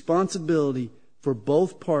a responsibility for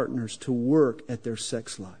both partners to work at their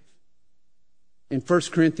sex life. In 1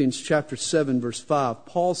 Corinthians chapter 7, verse 5,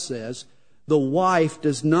 Paul says, the wife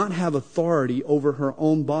does not have authority over her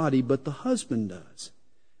own body, but the husband does.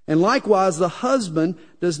 And likewise, the husband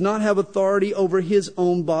does not have authority over his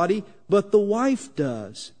own body, but the wife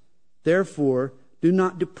does. Therefore, do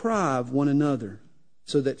not deprive one another,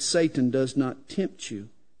 so that Satan does not tempt you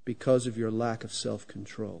because of your lack of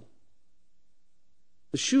self-control.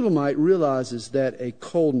 The Shulamite realizes that a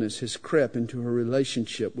coldness has crept into her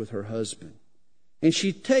relationship with her husband. And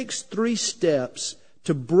she takes 3 steps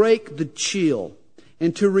to break the chill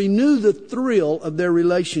and to renew the thrill of their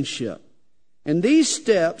relationship. And these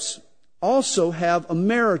steps also have a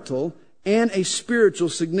marital and a spiritual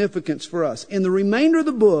significance for us. In the remainder of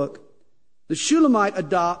the book, the Shulamite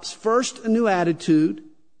adopts first a new attitude.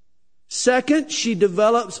 Second, she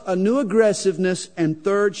develops a new aggressiveness. And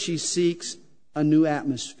third, she seeks a new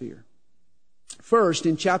atmosphere. First,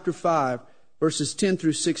 in chapter 5, verses 10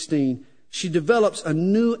 through 16, she develops a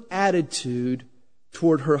new attitude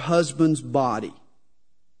toward her husband's body.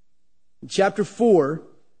 In chapter 4,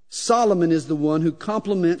 Solomon is the one who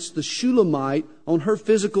compliments the Shulamite on her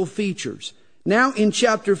physical features. Now in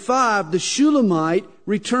chapter 5, the Shulamite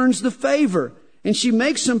returns the favor, and she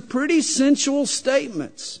makes some pretty sensual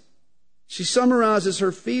statements. She summarizes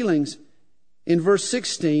her feelings in verse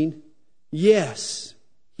 16. Yes,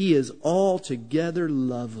 he is altogether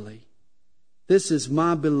lovely. This is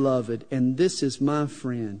my beloved, and this is my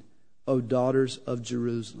friend, O daughters of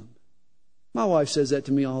Jerusalem. My wife says that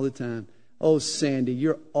to me all the time. Oh, Sandy,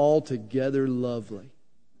 you're altogether lovely.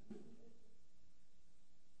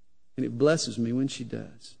 And it blesses me when she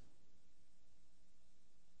does.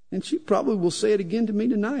 And she probably will say it again to me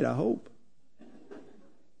tonight, I hope.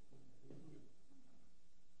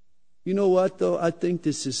 You know what, though? I think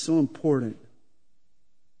this is so important.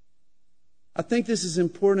 I think this is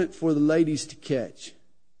important for the ladies to catch.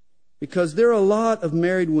 Because there are a lot of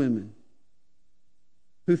married women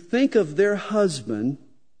who think of their husband,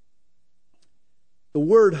 the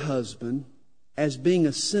word husband, as being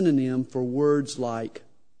a synonym for words like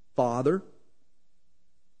father,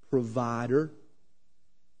 provider,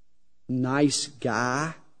 nice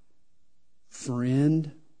guy,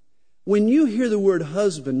 friend. When you hear the word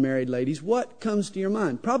husband, married ladies, what comes to your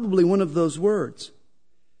mind? Probably one of those words.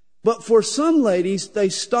 But for some ladies, they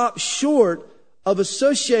stop short of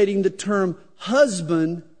associating the term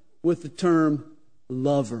husband with the term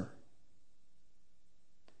lover.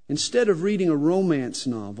 Instead of reading a romance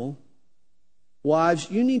novel,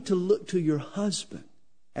 wives, you need to look to your husband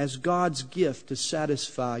as God's gift to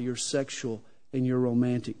satisfy your sexual and your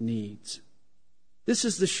romantic needs. This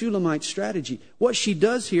is the Shulamite strategy. What she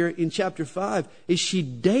does here in chapter 5 is she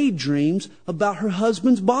daydreams about her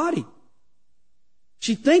husband's body.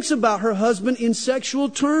 She thinks about her husband in sexual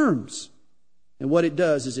terms. And what it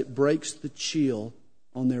does is it breaks the chill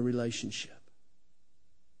on their relationship.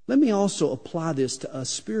 let me also apply this to us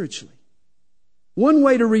spiritually. One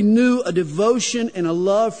way to renew a devotion and a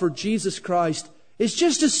love for Jesus Christ is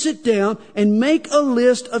just to sit down and make a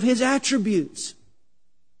list of His attributes.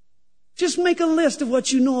 Just make a list of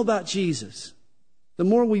what you know about Jesus. The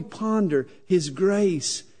more we ponder His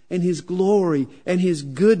grace and His glory and His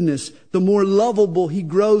goodness, the more lovable He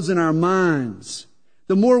grows in our minds.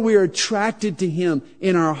 The more we are attracted to Him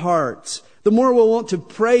in our hearts. The more we'll want to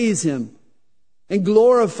praise Him and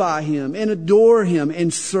glorify Him and adore Him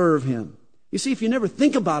and serve Him. You see, if you never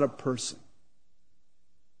think about a person,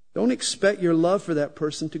 don't expect your love for that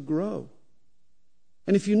person to grow.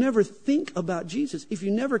 And if you never think about Jesus, if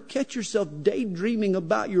you never catch yourself daydreaming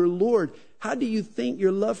about your Lord, how do you think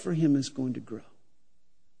your love for Him is going to grow?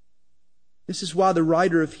 This is why the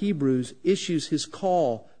writer of Hebrews issues his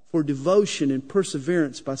call for devotion and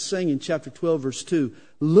perseverance by saying in chapter 12, verse 2,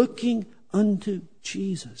 looking unto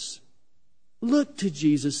Jesus. Look to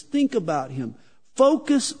Jesus. Think about Him.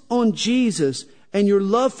 Focus on Jesus, and your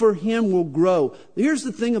love for Him will grow. Here's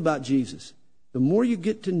the thing about Jesus. The more you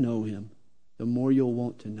get to know Him, the more you'll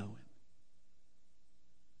want to know Him.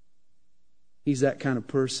 He's that kind of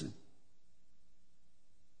person.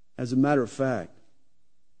 As a matter of fact,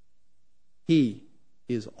 He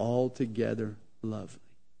is altogether lovely.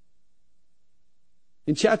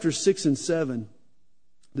 In chapters 6 and 7,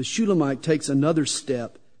 the Shulamite takes another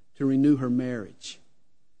step to renew her marriage.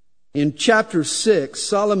 In chapter 6,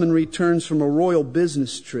 Solomon returns from a royal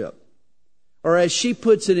business trip. Or as she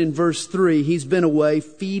puts it in verse 3, he's been away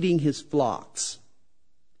feeding his flocks.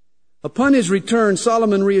 Upon his return,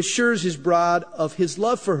 Solomon reassures his bride of his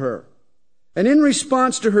love for her. And in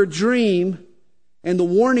response to her dream and the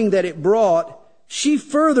warning that it brought, she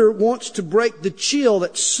further wants to break the chill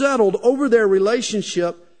that settled over their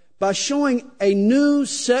relationship by showing a new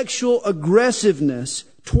sexual aggressiveness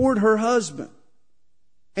toward her husband.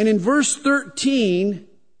 And in verse 13,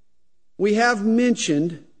 we have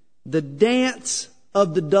mentioned the dance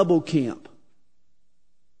of the double camp.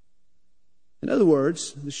 In other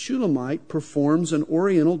words, the Shulamite performs an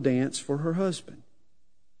oriental dance for her husband.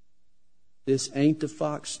 This ain't a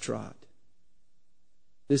foxtrot.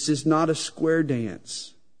 This is not a square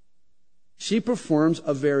dance. She performs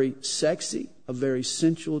a very sexy, a very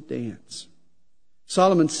sensual dance.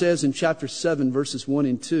 Solomon says in chapter 7, verses 1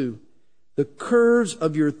 and 2, the curves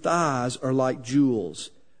of your thighs are like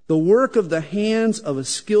jewels, the work of the hands of a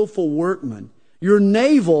skillful workman. Your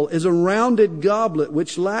navel is a rounded goblet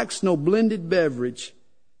which lacks no blended beverage.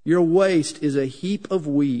 Your waist is a heap of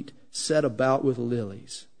wheat set about with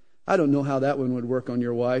lilies. I don't know how that one would work on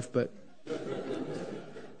your wife, but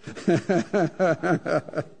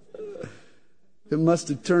it must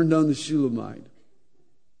have turned on the Shulamite.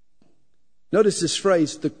 Notice this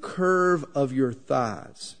phrase, the curve of your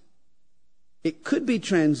thighs. It could be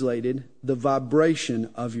translated, the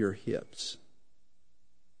vibration of your hips.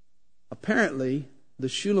 Apparently, the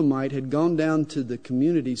Shulamite had gone down to the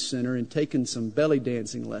community center and taken some belly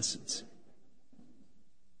dancing lessons.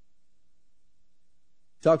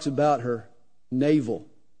 Talks about her navel,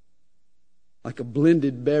 like a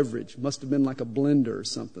blended beverage. Must have been like a blender or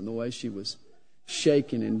something, the way she was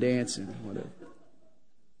shaking and dancing, whatever.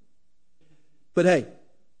 But hey,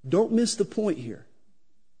 don't miss the point here.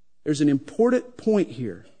 There's an important point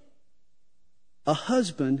here. A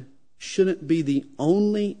husband shouldn't be the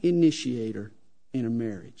only initiator in a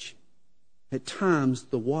marriage. At times,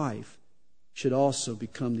 the wife should also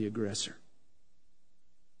become the aggressor.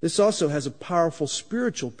 This also has a powerful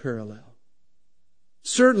spiritual parallel.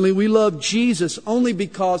 Certainly, we love Jesus only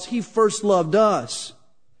because He first loved us.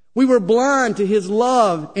 We were blind to His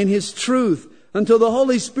love and His truth until the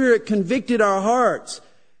Holy Spirit convicted our hearts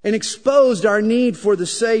and exposed our need for the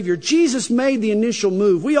Savior. Jesus made the initial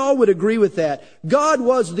move. We all would agree with that. God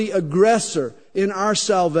was the aggressor in our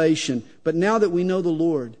salvation. But now that we know the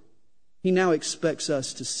Lord, He now expects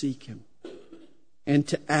us to seek Him and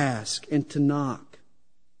to ask and to knock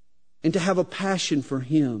and to have a passion for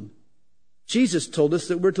Him. Jesus told us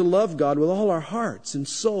that we're to love God with all our hearts and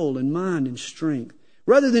soul and mind and strength.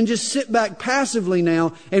 Rather than just sit back passively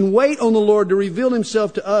now and wait on the Lord to reveal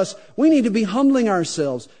Himself to us, we need to be humbling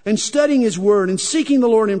ourselves and studying His Word and seeking the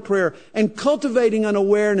Lord in prayer and cultivating an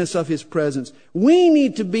awareness of His presence. We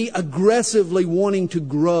need to be aggressively wanting to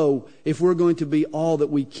grow if we're going to be all that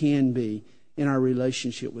we can be in our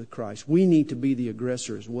relationship with Christ. We need to be the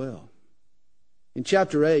aggressor as well. In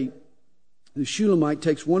chapter 8, the Shulamite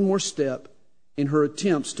takes one more step in her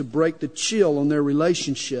attempts to break the chill on their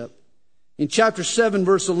relationship. In chapter 7,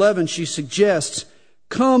 verse 11, she suggests,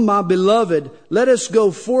 Come, my beloved, let us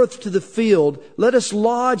go forth to the field. Let us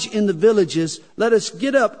lodge in the villages. Let us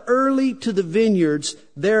get up early to the vineyards.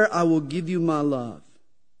 There I will give you my love.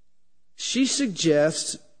 She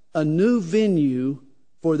suggests a new venue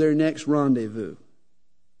for their next rendezvous.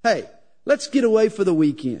 Hey, let's get away for the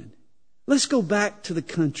weekend. Let's go back to the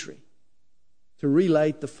country to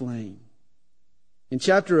relight the flame. In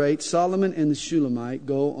chapter 8, Solomon and the Shulamite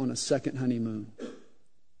go on a second honeymoon.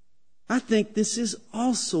 I think this is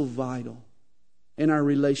also vital in our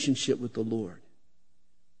relationship with the Lord.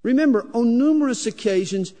 Remember, on numerous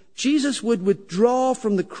occasions, Jesus would withdraw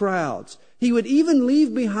from the crowds. He would even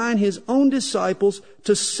leave behind his own disciples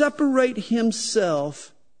to separate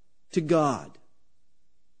himself to God.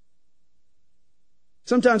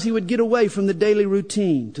 Sometimes he would get away from the daily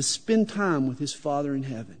routine to spend time with his Father in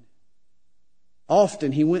heaven.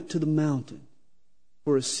 Often he went to the mountain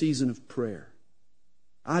for a season of prayer.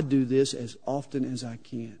 I do this as often as I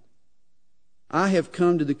can. I have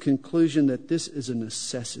come to the conclusion that this is a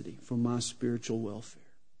necessity for my spiritual welfare.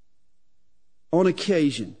 On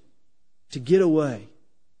occasion, to get away,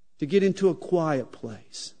 to get into a quiet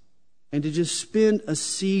place, and to just spend a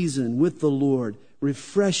season with the Lord,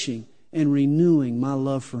 refreshing and renewing my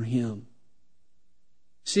love for Him.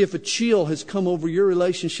 See, if a chill has come over your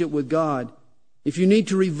relationship with God, if you need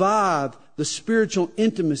to revive the spiritual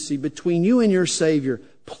intimacy between you and your Savior,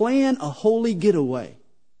 plan a holy getaway.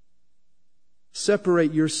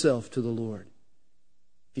 Separate yourself to the Lord.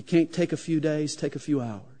 If you can't take a few days, take a few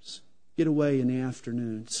hours. Get away in the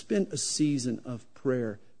afternoon. Spend a season of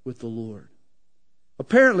prayer with the Lord.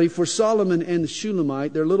 Apparently, for Solomon and the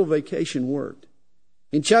Shulamite, their little vacation worked.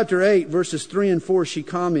 In chapter 8, verses 3 and 4, she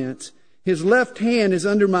comments, "His left hand is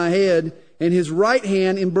under my head, and his right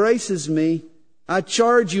hand embraces me. I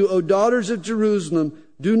charge you, O daughters of Jerusalem,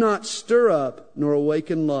 do not stir up nor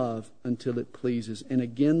awaken love until it pleases." And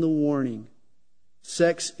again the warning,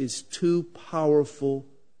 sex is too powerful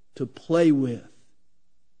to play with.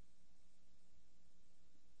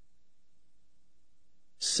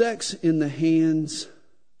 Sex in the hands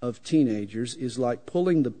of teenagers is like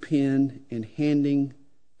pulling the pin and handing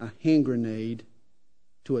a hand grenade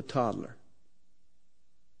to a toddler.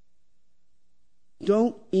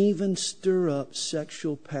 Don't even stir up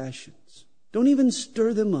sexual passions. Don't even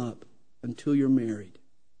stir them up until you're married.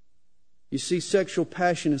 You see, sexual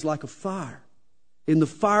passion is like a fire. In the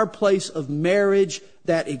fireplace of marriage,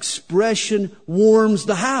 that expression warms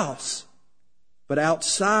the house. But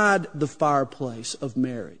outside the fireplace of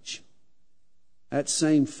marriage, that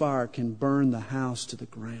same fire can burn the house to the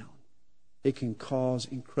ground. It can cause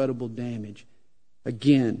incredible damage.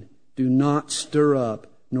 Again, do not stir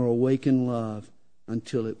up nor awaken love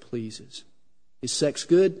until it pleases. Is sex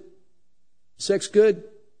good? Sex good?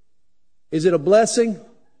 Is it a blessing?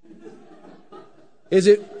 Is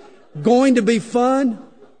it going to be fun?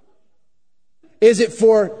 Is it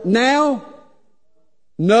for now?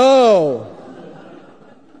 No.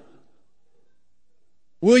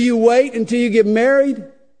 Will you wait until you get married?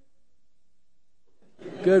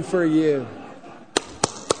 Good for you.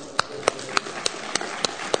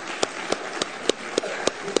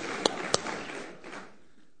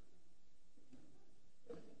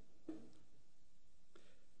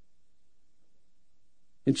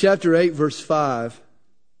 In chapter 8, verse 5,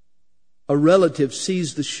 a relative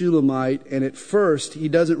sees the Shulamite, and at first he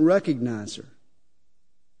doesn't recognize her.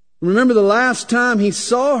 Remember the last time he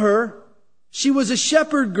saw her, she was a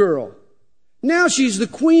shepherd girl. Now she's the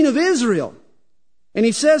queen of Israel. And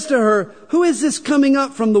he says to her, "Who is this coming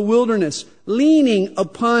up from the wilderness, leaning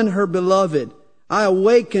upon her beloved? I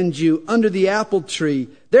awakened you under the apple tree.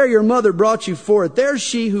 There your mother brought you forth. There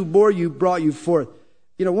she who bore you brought you forth."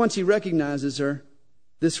 You know, once he recognizes her,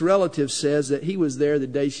 this relative says that he was there the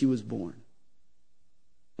day she was born.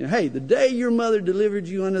 You know, hey, the day your mother delivered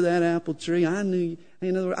you under that apple tree, I knew you.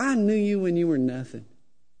 In other words, I knew you when you were nothing.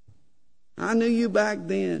 I knew you back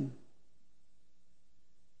then.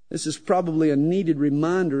 This is probably a needed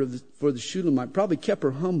reminder for the Shulamite. Probably kept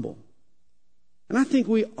her humble. And I think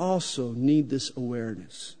we also need this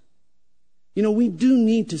awareness. You know, we do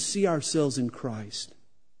need to see ourselves in Christ.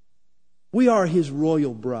 We are His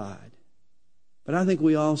royal bride. But I think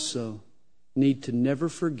we also need to never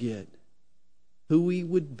forget who we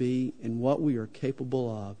would be and what we are capable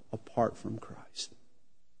of apart from Christ.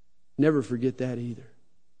 Never forget that either.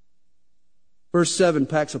 Verse 7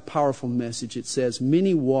 packs a powerful message. It says,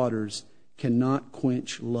 "Many waters cannot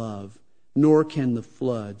quench love, nor can the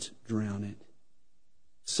floods drown it."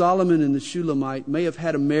 Solomon and the Shulamite may have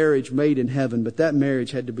had a marriage made in heaven, but that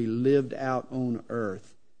marriage had to be lived out on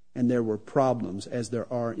earth. And there were problems, as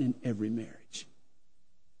there are in every marriage.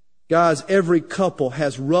 Guys, every couple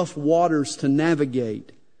has rough waters to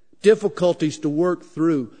navigate, difficulties to work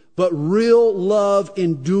through, but real love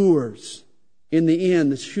endures. In the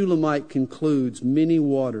end, the Shulamite concludes, many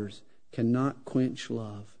waters cannot quench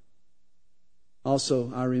love. Also,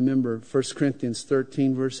 I remember 1 Corinthians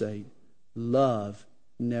 13, verse 8. Love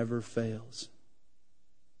never fails.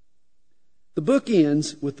 The book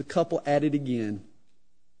ends with the couple at it again.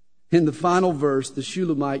 In the final verse, the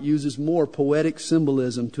Shulamite uses more poetic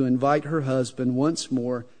symbolism to invite her husband once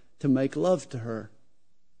more to make love to her.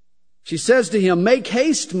 She says to him, "Make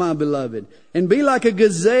haste, my beloved, and be like a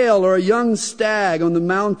gazelle or a young stag on the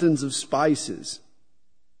mountains of spices."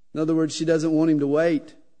 In other words, she doesn't want him to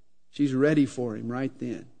wait. She's ready for him right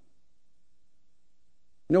then.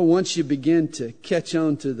 You know, once you begin to catch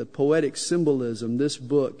on to the poetic symbolism, this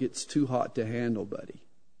book gets too hot to handle, buddy.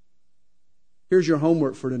 Here's your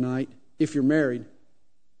homework for tonight, if you're married.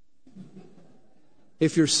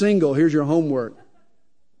 If you're single, here's your homework.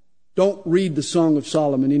 Don't read the Song of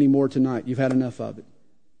Solomon anymore tonight. You've had enough of it.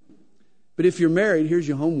 But if you're married, here's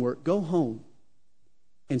your homework. Go home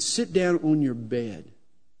and sit down on your bed.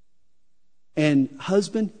 And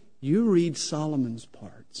husband, you read Solomon's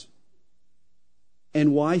parts.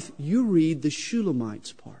 And wife, you read the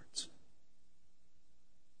Shulamite's parts.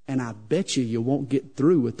 And I bet you won't get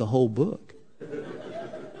through with the whole book.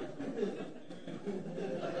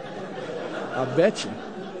 I bet you.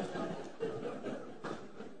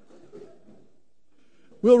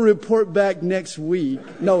 We'll report back next week.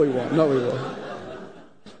 No, we won't. No, we won't.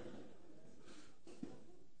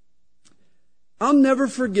 I'll never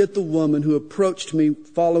forget the woman who approached me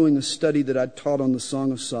following a study that I'd taught on the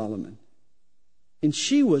Song of Solomon. And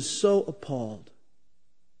she was so appalled.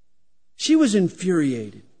 She was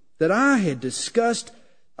infuriated that I had discussed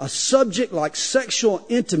a subject like sexual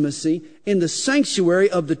intimacy in the sanctuary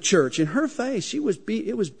of the church. In her face, it was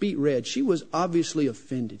beet red. She was obviously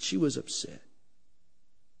offended. She was upset.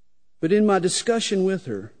 But in my discussion with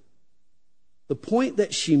her, the point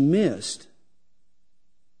that she missed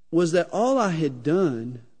was that all I had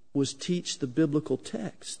done was teach the biblical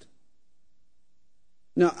text.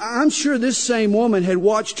 Now, I'm sure this same woman had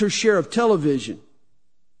watched her share of television.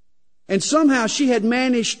 And somehow she had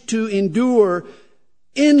managed to endure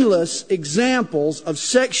endless examples of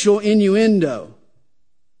sexual innuendo.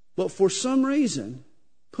 But for some reason,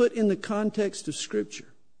 put in the context of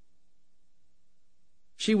Scripture,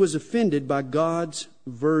 she was offended by God's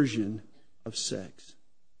version of sex.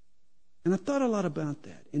 And I thought a lot about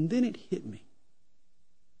that. And then it hit me.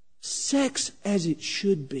 Sex as it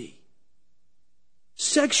should be.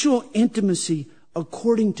 Sexual intimacy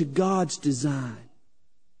according to God's design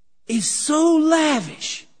is so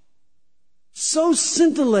lavish, so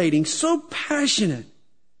scintillating, so passionate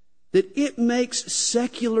that it makes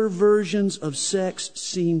secular versions of sex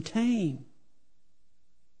seem tame.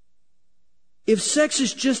 If sex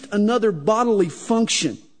is just another bodily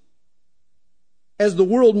function, as the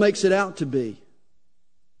world makes it out to be,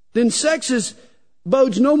 then sex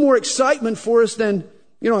bodes no more excitement for us than,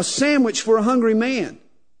 a sandwich for a hungry man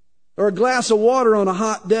or a glass of water on a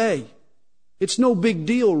hot day. It's no big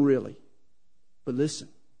deal, really. But listen,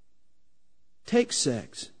 take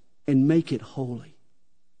sex and make it holy.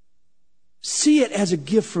 See it as a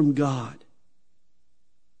gift from God.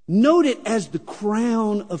 Note it as the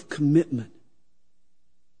crown of commitment.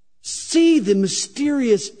 See the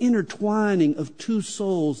mysterious intertwining of two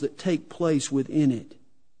souls that take place within it.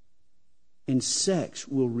 And sex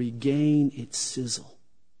will regain its sizzle.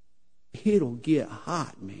 It'll get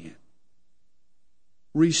hot, man.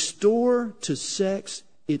 Restore to sex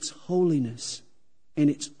its holiness and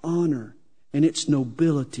its honor and its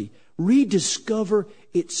nobility. Rediscover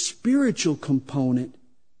its spiritual component,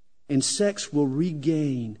 and sex will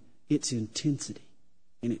regain its intensity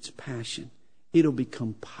and its passion. It'll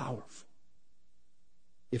become powerful,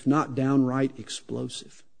 if not downright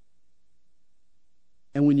explosive.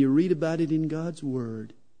 And when you read about it in God's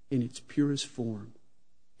Word, in its purest form,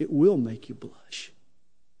 it will make you blush.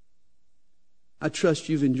 I trust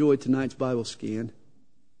you've enjoyed tonight's Bible scan.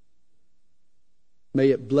 May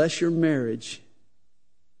it bless your marriage,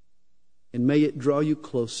 and may it draw you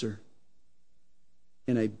closer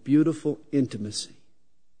in a beautiful intimacy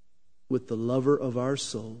with the lover of our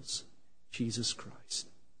souls, Jesus Christ.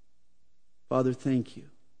 Father, thank you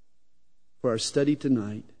for our study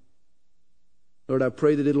tonight. Lord, I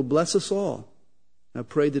pray that it'll bless us all. I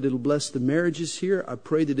pray that it'll bless the marriages here. I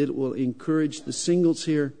pray that it will encourage the singles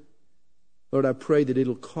here. Lord, I pray that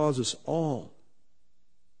it'll cause us all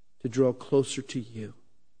to draw closer to you.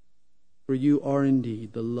 For you are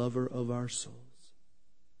indeed the lover of our souls.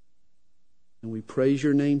 And we praise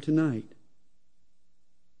your name tonight.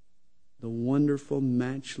 the wonderful,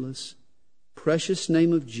 matchless, precious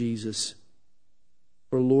name of Jesus.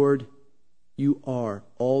 For Lord, You are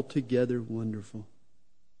altogether wonderful.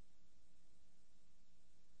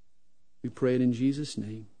 We pray it in Jesus'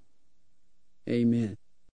 name. Amen.